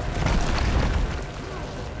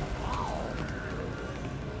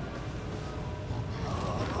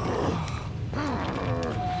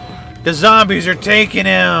 The zombies are taking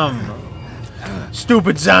him!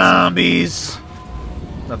 Stupid zombies!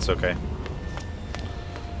 That's okay.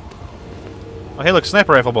 Oh, hey, look,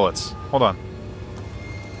 sniper rifle bullets. Hold on.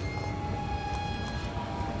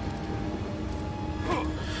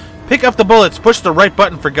 Pick up the bullets. Push the right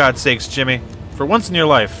button, for God's sakes, Jimmy. For once in your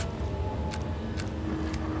life.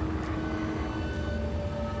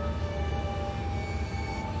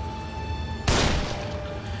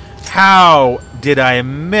 How did I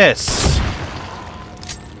miss?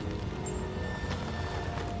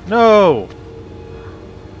 No.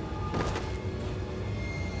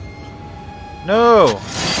 No.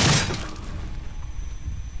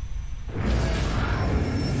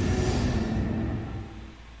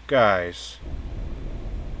 Guys.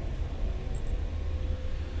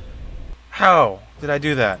 How did I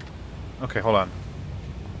do that? Okay, hold on.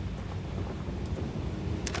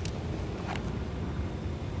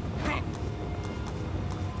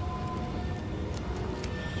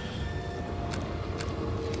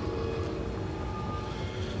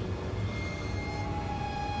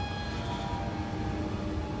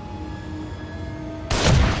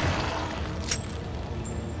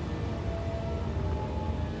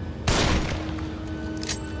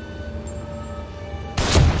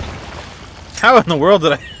 How in the world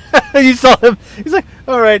did I? You saw him. He's like,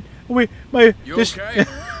 all right, You this, okay?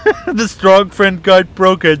 the strong friend got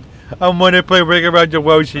broken. I'm gonna play Ring Around Your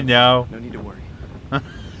Rosie now. No need to worry.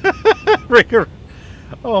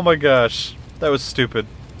 Oh my gosh, that was stupid.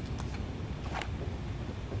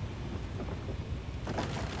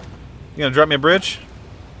 You gonna drop me a bridge?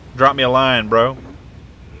 Drop me a line, bro.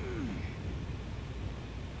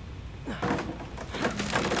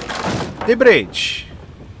 The bridge.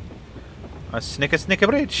 A snick a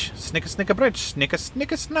bridge. Snick a bridge. Snick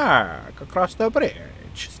a snack across the bridge.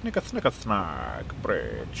 Snick a snack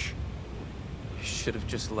bridge. You should have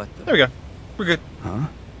just let them. There we go. We're good. Huh?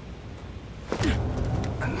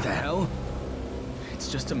 What the hell?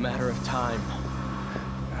 It's just a matter of time.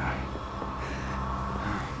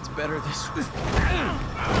 It's better this way.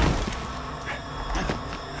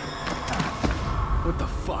 What the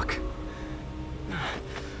fuck?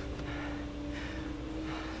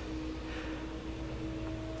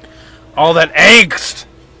 All that angst!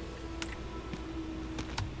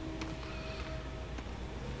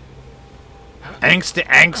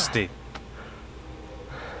 Angsty.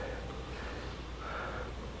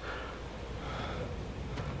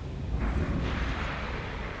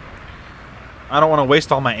 I don't want to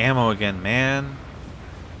waste all my ammo again, man.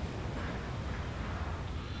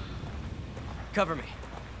 Cover me.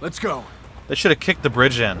 Let's go. They should have kicked the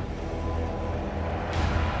bridge in.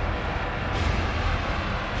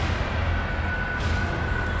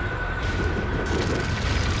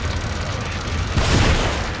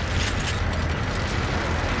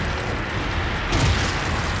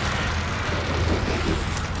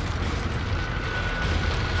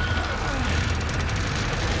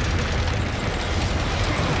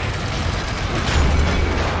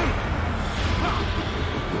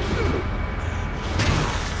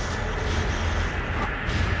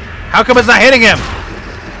 How come it's not hitting him?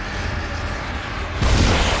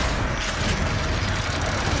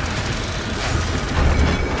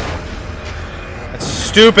 That's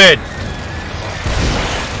stupid.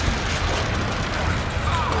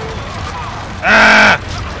 Ah!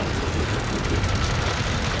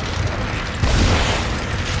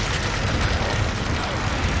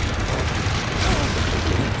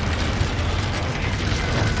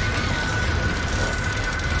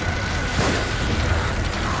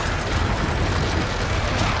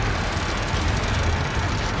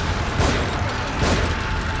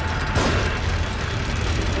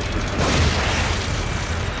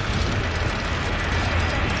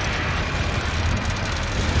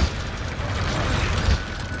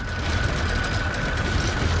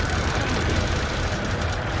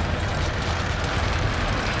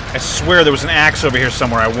 I swear there was an axe over here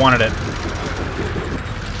somewhere. I wanted it.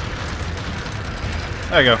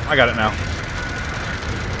 There you go. I got it now.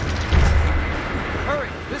 Hurry,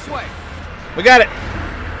 this way. We got it.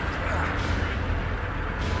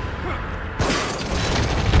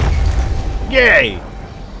 Yay!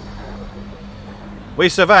 We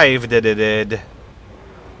survived it.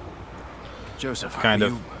 Joseph, Kind are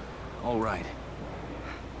of. you all right?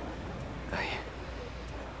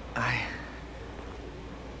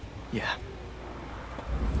 Yeah.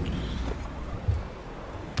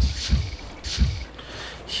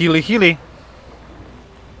 Healy.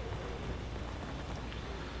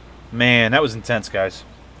 Man, that was intense, guys.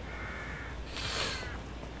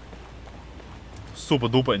 Super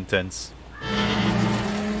duper intense.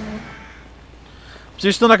 So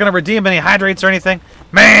you're still not going to redeem any hydrates or anything?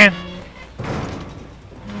 Man!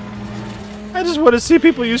 I just want to see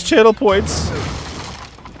people use channel points.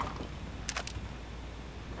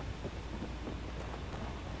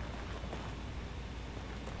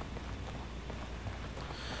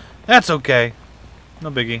 That's okay.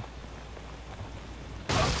 No biggie.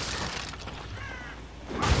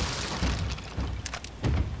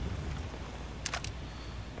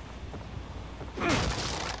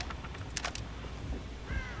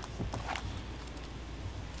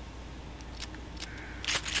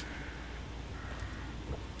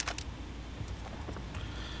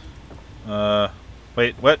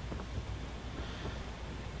 Wait, what?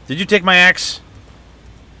 Did you take my axe?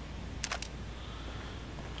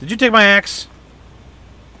 Did you take my axe?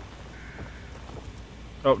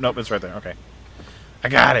 Oh, nope, it's right there. Okay. I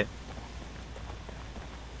got it.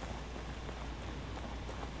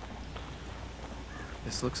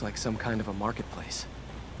 This looks like some kind of a marketplace.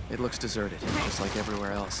 It looks deserted, just like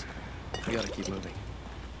everywhere else. We gotta keep moving.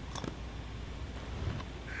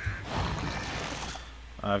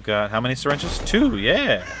 I've got how many syringes? 2,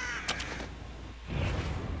 yeah.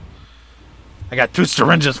 I got 2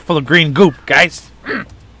 syringes full of green goop, guys.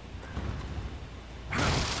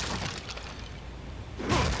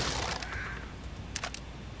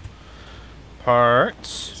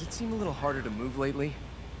 Parts. Does it seem a little harder to move lately?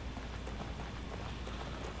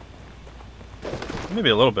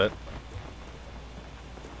 Maybe a little bit.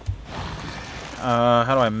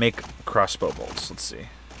 How do I make crossbow bolts? Let's see.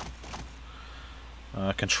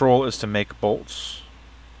 Control is to make bolts.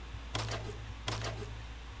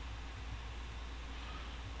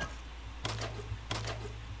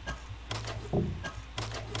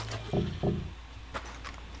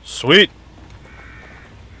 Sweet!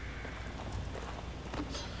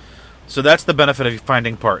 So that's the benefit of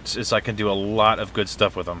finding parts, is I can do a lot of good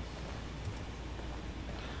stuff with them.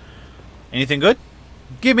 Anything good?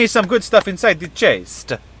 Give me some good stuff inside the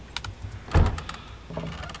chest.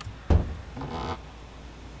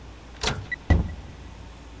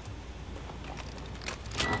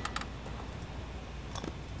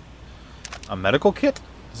 A medical kit?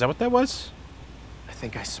 Is that what that was? I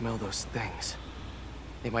think I smell those things.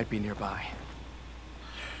 They might be nearby.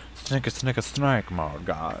 Snake, more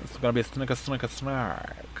guys. It's gonna be a snake. Because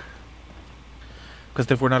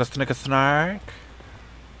if we're not a snake,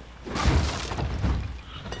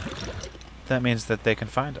 that means that they can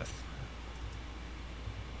find us.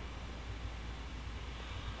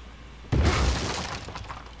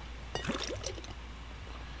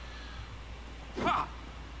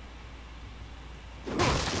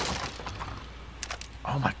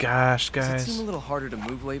 Oh my gosh, Does guys. it seem a little harder to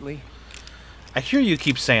move lately? I hear you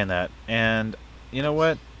keep saying that, and you know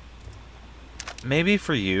what? Maybe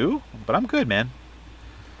for you, but I'm good, man.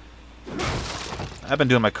 I've been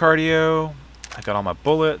doing my cardio. I got all my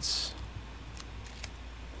bullets.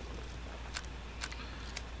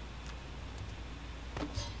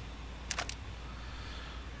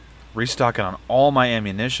 Restocking on all my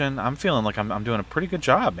ammunition. I'm feeling like I'm doing a pretty good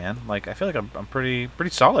job, man. Like I feel like I'm pretty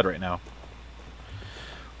solid right now.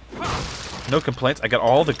 No complaints. I got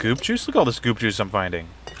all the goop juice. Look at all this goop juice I'm finding.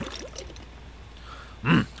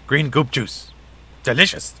 Green goop juice.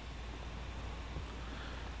 Delicious.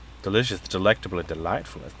 Delicious, delectable,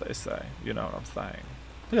 delightful, as they say. You know what I'm saying.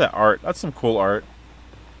 Look at that art. That's some cool art.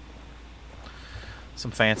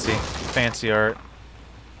 Some fancy art.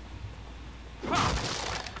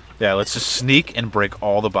 Yeah, let's just sneak and break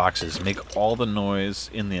all the boxes. Make all the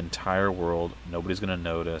noise in the entire world. Nobody's gonna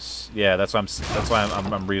notice. Yeah, that's why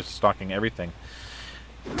I'm restocking everything.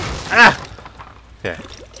 Ah! Okay.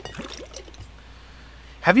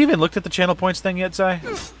 Have you even looked at the channel points thing yet, Zai?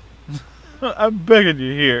 I'm begging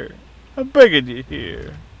you here. I'm begging you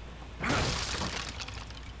here.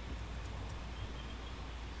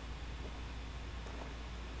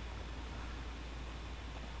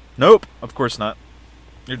 Nope, of course not.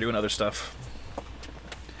 You're doing other stuff.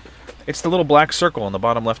 It's the little black circle in the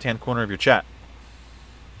bottom left-hand corner of your chat.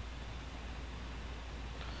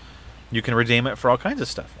 You can redeem it for all kinds of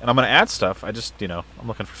stuff. And I'm going to add stuff. I just, I'm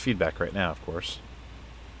looking for feedback right now, of course.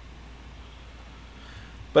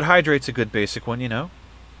 But Hydrate's a good basic one,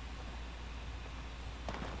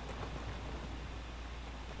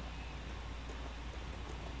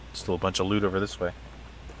 Still a bunch of loot over this way.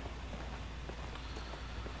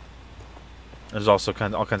 There's also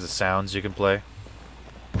all kinds of sounds you can play.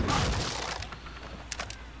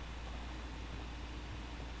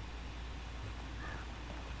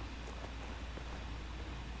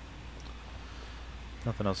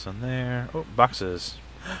 Nothing else in there. Oh, boxes.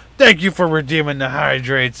 Thank you for redeeming the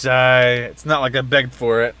Hydrates. It's not like I begged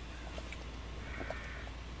for it.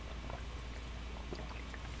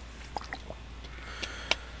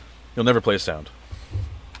 You'll never play a sound.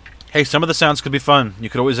 Hey, some of the sounds could be fun. You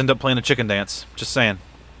could always end up playing a chicken dance. Just saying.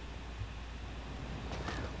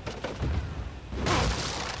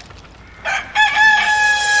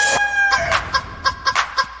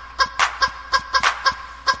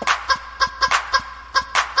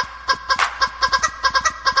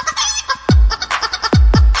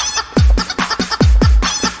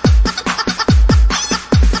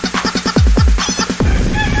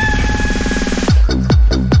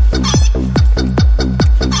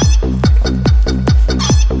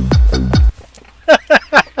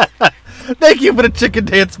 Thank you for the chicken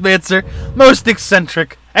dance, Mancer. Most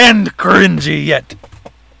eccentric and cringy yet.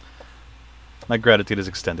 My gratitude is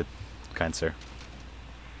extended, kind sir.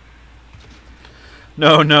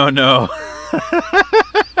 No, no, no.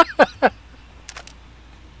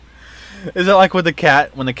 Is it like with the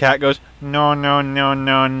cat, when the cat goes, no, no, no,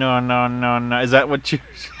 no, no, no, no, no? Is that what you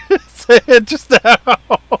said just now?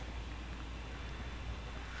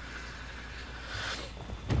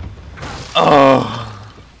 Oh.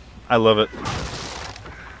 I love it.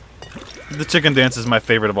 The chicken dance is my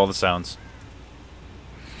favorite of all the sounds.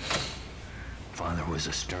 Father was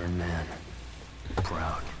a stern man.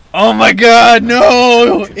 Proud. Oh my god,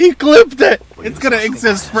 no! He clipped it! It's gonna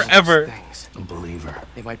exist forever. A believer.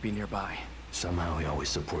 They might be nearby. Somehow he always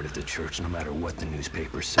supported the church no matter what the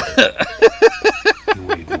newspapers said. He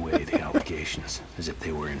waved away the allegations as if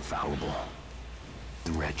they were infallible.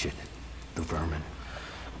 The wretched, the vermin.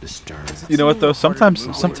 You know what though? Sometimes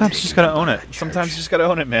you just gotta own it. Sometimes you just gotta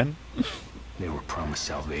own it, man. They were promised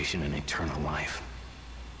salvation and eternal life.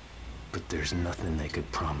 But there's nothing they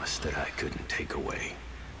could promise that I couldn't take away.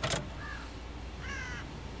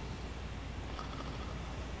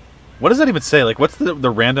 What does that even say? Like, what's the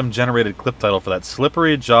random generated clip title for that?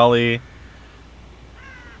 Slippery Jolly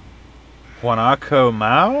Juanaco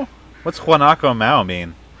Mao? What's Juanaco Mao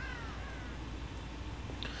mean?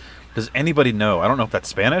 Does anybody know? I don't know if that's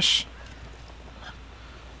Spanish.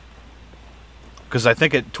 Because I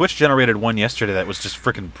think Twitch generated one yesterday that was just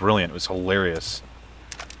freaking brilliant. It was hilarious.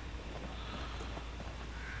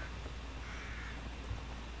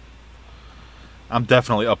 I'm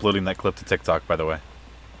definitely uploading that clip to TikTok, by the way.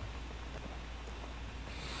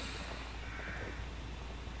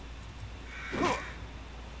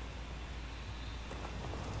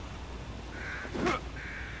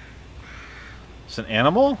 It's an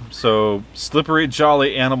animal? So, Slippery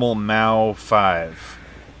Jolly Animal Mao 5.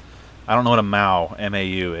 I don't know what a Mao,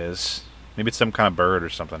 M-A-U, is. Maybe it's some kind of bird or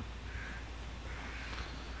something.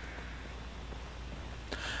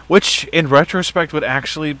 Which, in retrospect, would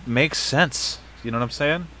actually make sense. You know what I'm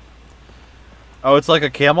saying? Oh, it's like a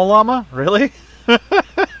camel llama? Really?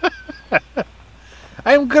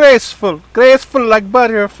 I'm graceful. Graceful like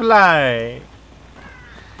butterfly.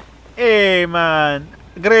 Hey, man.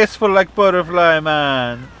 Graceful like butterfly,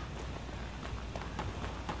 man.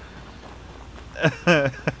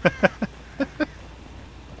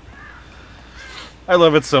 I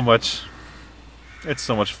love it so much. It's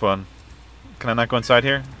so much fun. Can I not go inside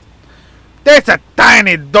here? There's a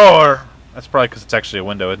tiny door! That's probably because it's actually a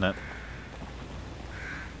window, isn't it?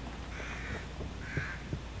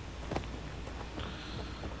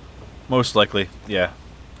 Most likely, yeah.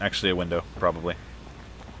 Actually a window, probably.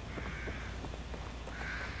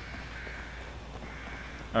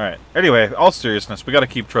 Alright. Anyway, all seriousness, we gotta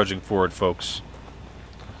keep trudging forward, folks.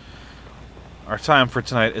 Our time for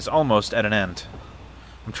tonight is almost at an end.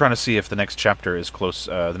 I'm trying to see if the next chapter is close,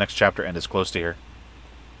 the next chapter end is close to here.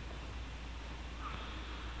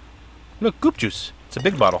 Look, goop juice. It's a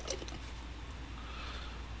big bottle.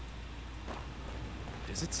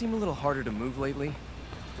 Does it seem a little harder to move lately?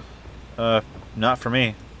 Not for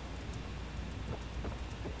me.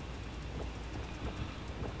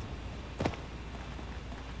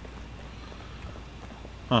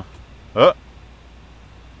 Huh. Oh!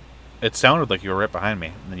 It sounded like you were right behind me,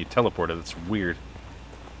 and then you teleported. It's weird.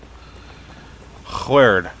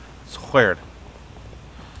 Weird. It's weird.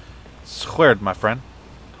 It's weird, my friend.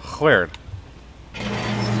 Weird.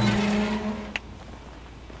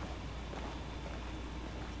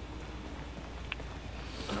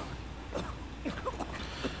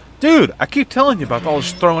 Dude, I keep telling you about all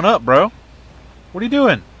this throwing up, bro. What are you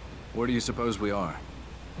doing? Where do you suppose we are?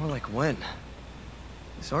 More like when?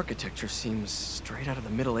 This architecture seems straight out of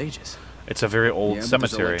the Middle Ages. It's a very old Yeah, but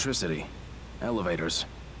there's cemetery. electricity, elevators.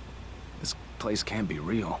 This place can't be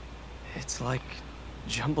real. It's like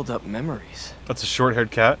jumbled up memories. That's a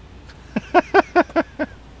short-haired cat.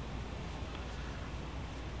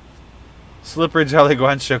 Slippery Jolly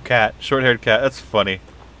Guancho cat. Short-haired cat. That's funny.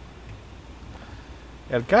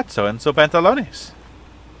 El gato en su pantalones.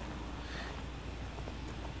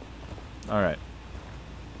 Alright.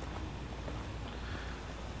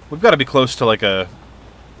 We've got to be close to like a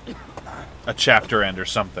chapter end or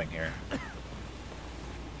something here.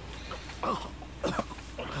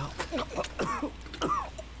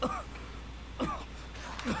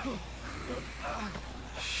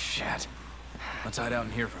 Shit. Let's hide out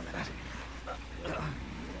in here for a minute.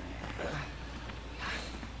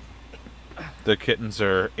 The kittens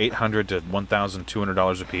are $800 to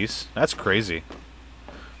 $1,200 a piece. That's crazy.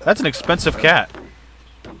 That's an expensive cat.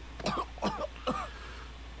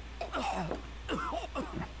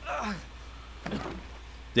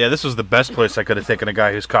 Yeah, this was the best place I could have taken a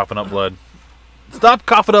guy who's coughing up blood. Stop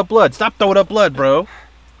coughing up blood. Stop throwing up blood, bro.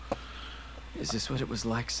 Is this what it was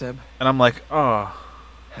like, Seb? And I'm like, oh,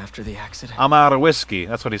 After the accident? I'm out of whiskey.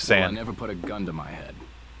 That's what he's Well, I saying. never put a gun to my head.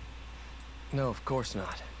 No, of course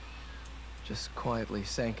not. Just quietly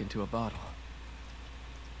sank into a bottle.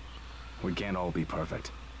 We can't all be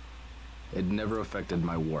perfect. It never affected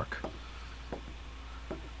my work.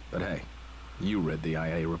 But hey, you read the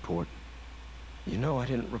IA report. You know I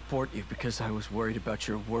didn't report you because I was worried about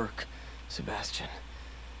your work, Sebastian.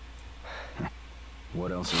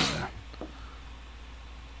 What else is there?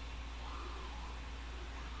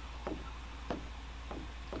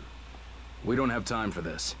 We don't have time for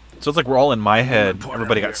this. So it's like we're all in my head.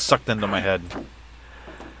 Everybody got sucked into my head.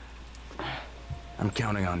 I'm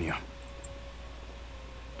counting on you.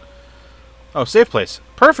 Oh, safe place.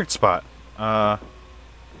 Perfect spot.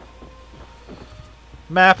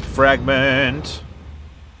 Map fragment.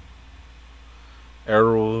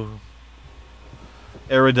 Arrow.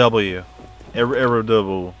 Arrow W. Arrow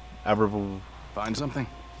double. Arrow. Find something?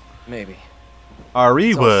 Maybe. It's all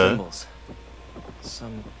Ariwa. symbols.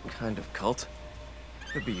 Some kind of cult.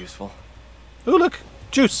 Could be useful. Ooh, look.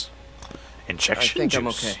 Juice. I Injection think juice. I'm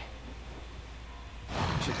okay.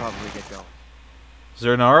 Should probably get going. Is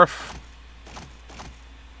there an ARF?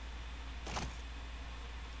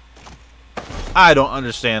 I don't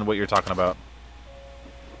understand what you're talking about.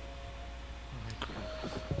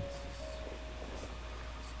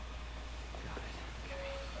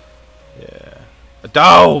 Yeah. A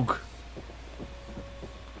dog!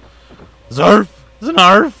 Zarf! Is it an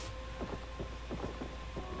ARF?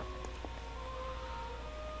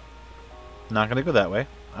 Not gonna go that way.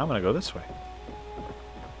 I'm gonna go this way.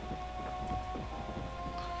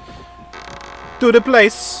 To the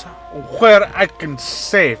place where I can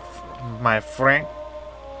save my friend.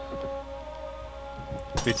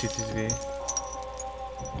 BTTV.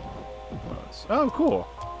 Oh, cool.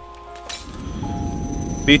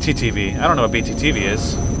 BTTV. I don't know what BTTV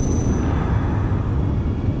is.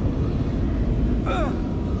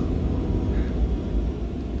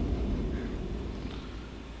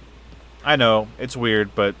 I know, it's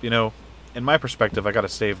weird, but, you know, in my perspective, I gotta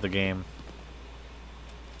save the game.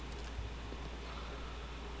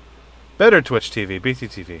 Better Twitch TV,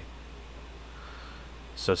 BTTV.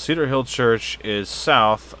 So Cedar Hill Church is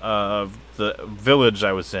south of the village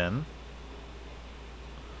I was in.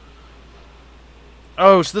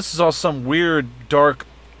 Oh, so this is all some weird, dark,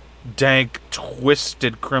 dank,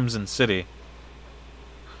 twisted Crimson City.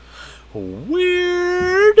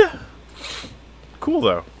 Weird. Cool,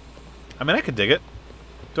 though. I mean, I could dig it.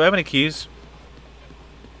 Do I have any keys?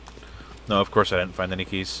 No, of course I didn't find any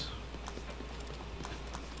keys.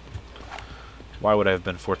 Why would I have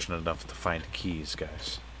been fortunate enough to find keys,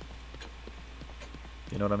 guys?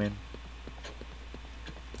 You know what I mean?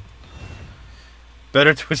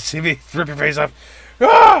 Better to see me rip your face off.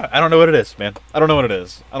 Ah! I don't know what it is, man. I don't know what it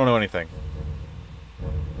is. I don't know anything.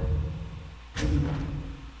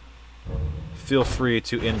 Feel free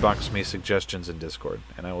to inbox me suggestions in Discord,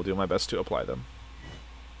 and I will do my best to apply them.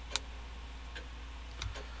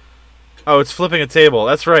 Oh, it's flipping a table.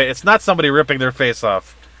 That's right. It's not somebody ripping their face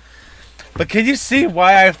off. But can you see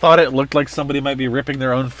why I thought it looked like somebody might be ripping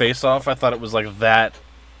their own face off? I thought it was like that.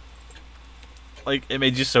 Like, it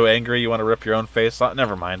made you so angry you want to rip your own face off?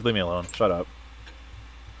 Never mind. Leave me alone. Shut up.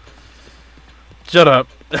 Shut up.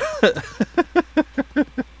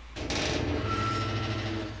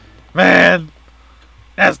 Man!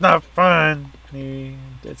 That's not fun!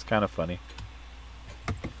 It's kind of funny.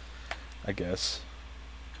 I guess.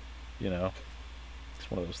 You know.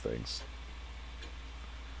 It's one of those things.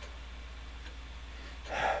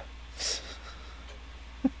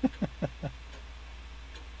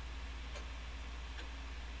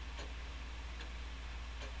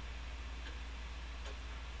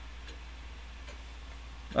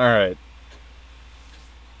 Alright.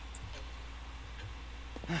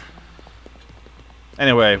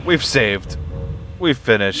 Anyway, we've saved. We've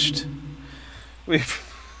finished. We've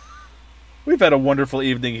had a wonderful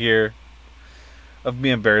evening here of me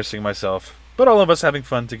embarrassing myself, but all of us having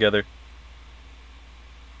fun together.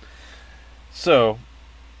 So,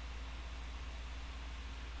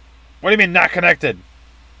 what do you mean not connected?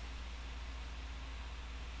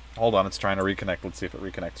 Hold on, it's trying to reconnect. Let's see if it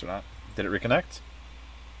reconnects or not. Did it reconnect?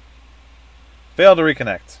 Failed to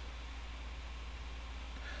reconnect.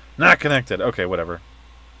 Not connected. Okay, whatever.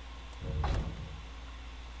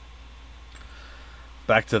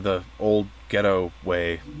 Back to the old ghetto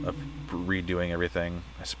way of redoing everything,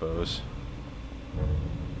 I suppose.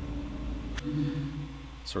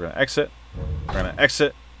 So we're going to exit. We're going to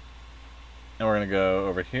exit. And we're going to go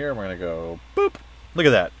over here. And we're going to go boop. Look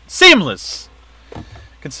at that. Seamless!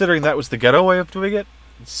 Considering that was the ghetto way of doing it,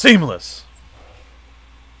 it's seamless.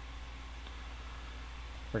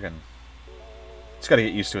 Friggin'. Just gotta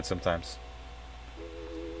get used to it sometimes.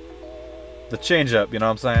 The change up, you know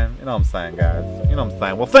what I'm saying? You know what I'm saying, guys. You know what I'm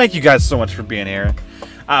saying. Well, thank you guys so much for being here.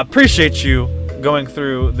 I appreciate you going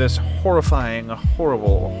through this horrifying,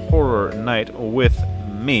 horrible horror night with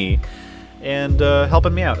me and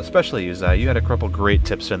helping me out, especially you, Zai. You had a couple great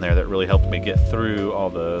tips in there that really helped me get through all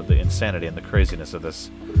the insanity and the craziness of this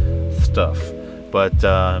stuff. But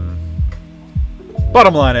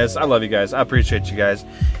bottom line is, I love you guys. I appreciate you guys.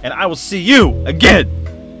 And I will see you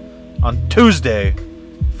again on Tuesday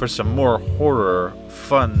for some more horror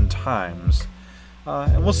fun times.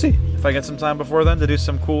 And we'll see. If I get some time before then to do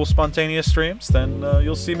some cool spontaneous streams, then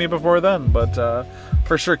you'll see me before then. But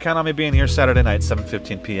for sure, count on me being here Saturday night,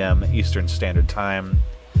 7:15 p.m. Eastern Standard Time.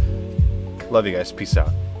 Love you guys. Peace out.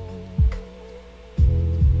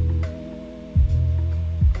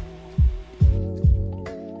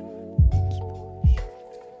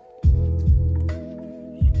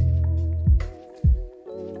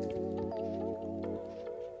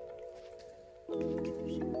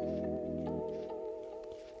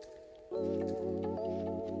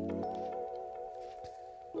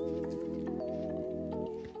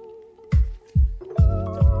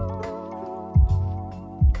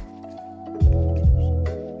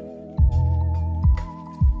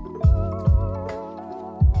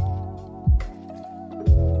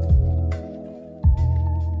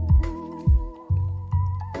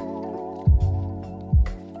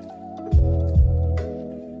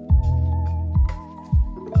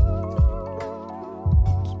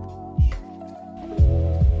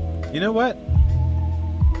 You know what?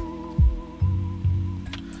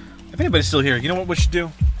 If anybody's still here, you know what we should do?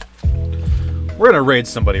 We're gonna raid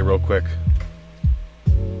somebody real quick.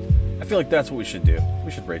 I feel like that's what we should do.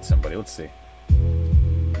 We should raid somebody. Let's see.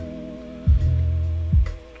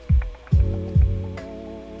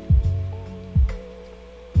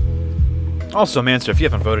 Also, Manster, if you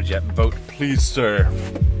haven't voted yet, vote, please, sir.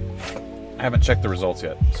 I haven't checked the results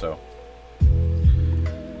yet, so.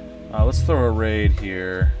 Let's throw a raid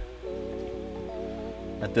here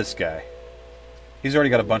at this guy. He's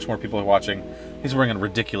already got a bunch more people watching. He's wearing a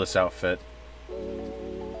ridiculous outfit.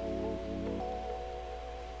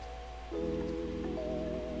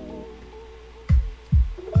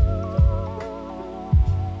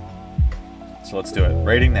 So let's do it.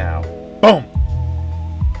 Rating now. Boom!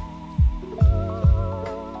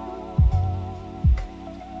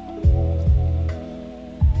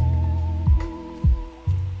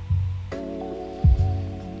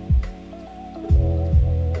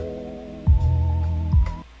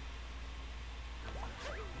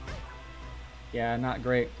 Yeah, not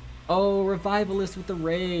great. Oh, Revivalist with the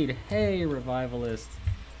raid. Hey, Revivalist.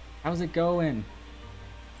 How's it going?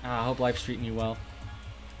 I hope life's treating you well.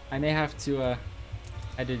 I may have to, I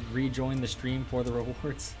had to rejoin the stream for the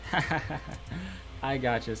rewards. I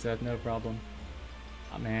gotcha, Seth. No problem.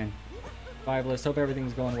 Oh, man. Revivalist, hope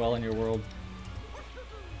everything's going well in your world.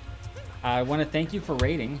 I want to thank you for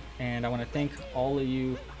raiding, and I want to thank all of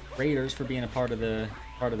you raiders for being a part of the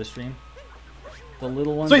stream. The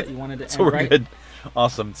little ones Sweet. that you wanted to end, So we're right? good.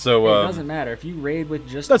 Awesome. So It doesn't matter if you raid with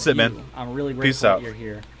just that's you, it, man. I'm really Peace grateful out. that you're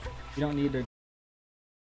here. You don't need to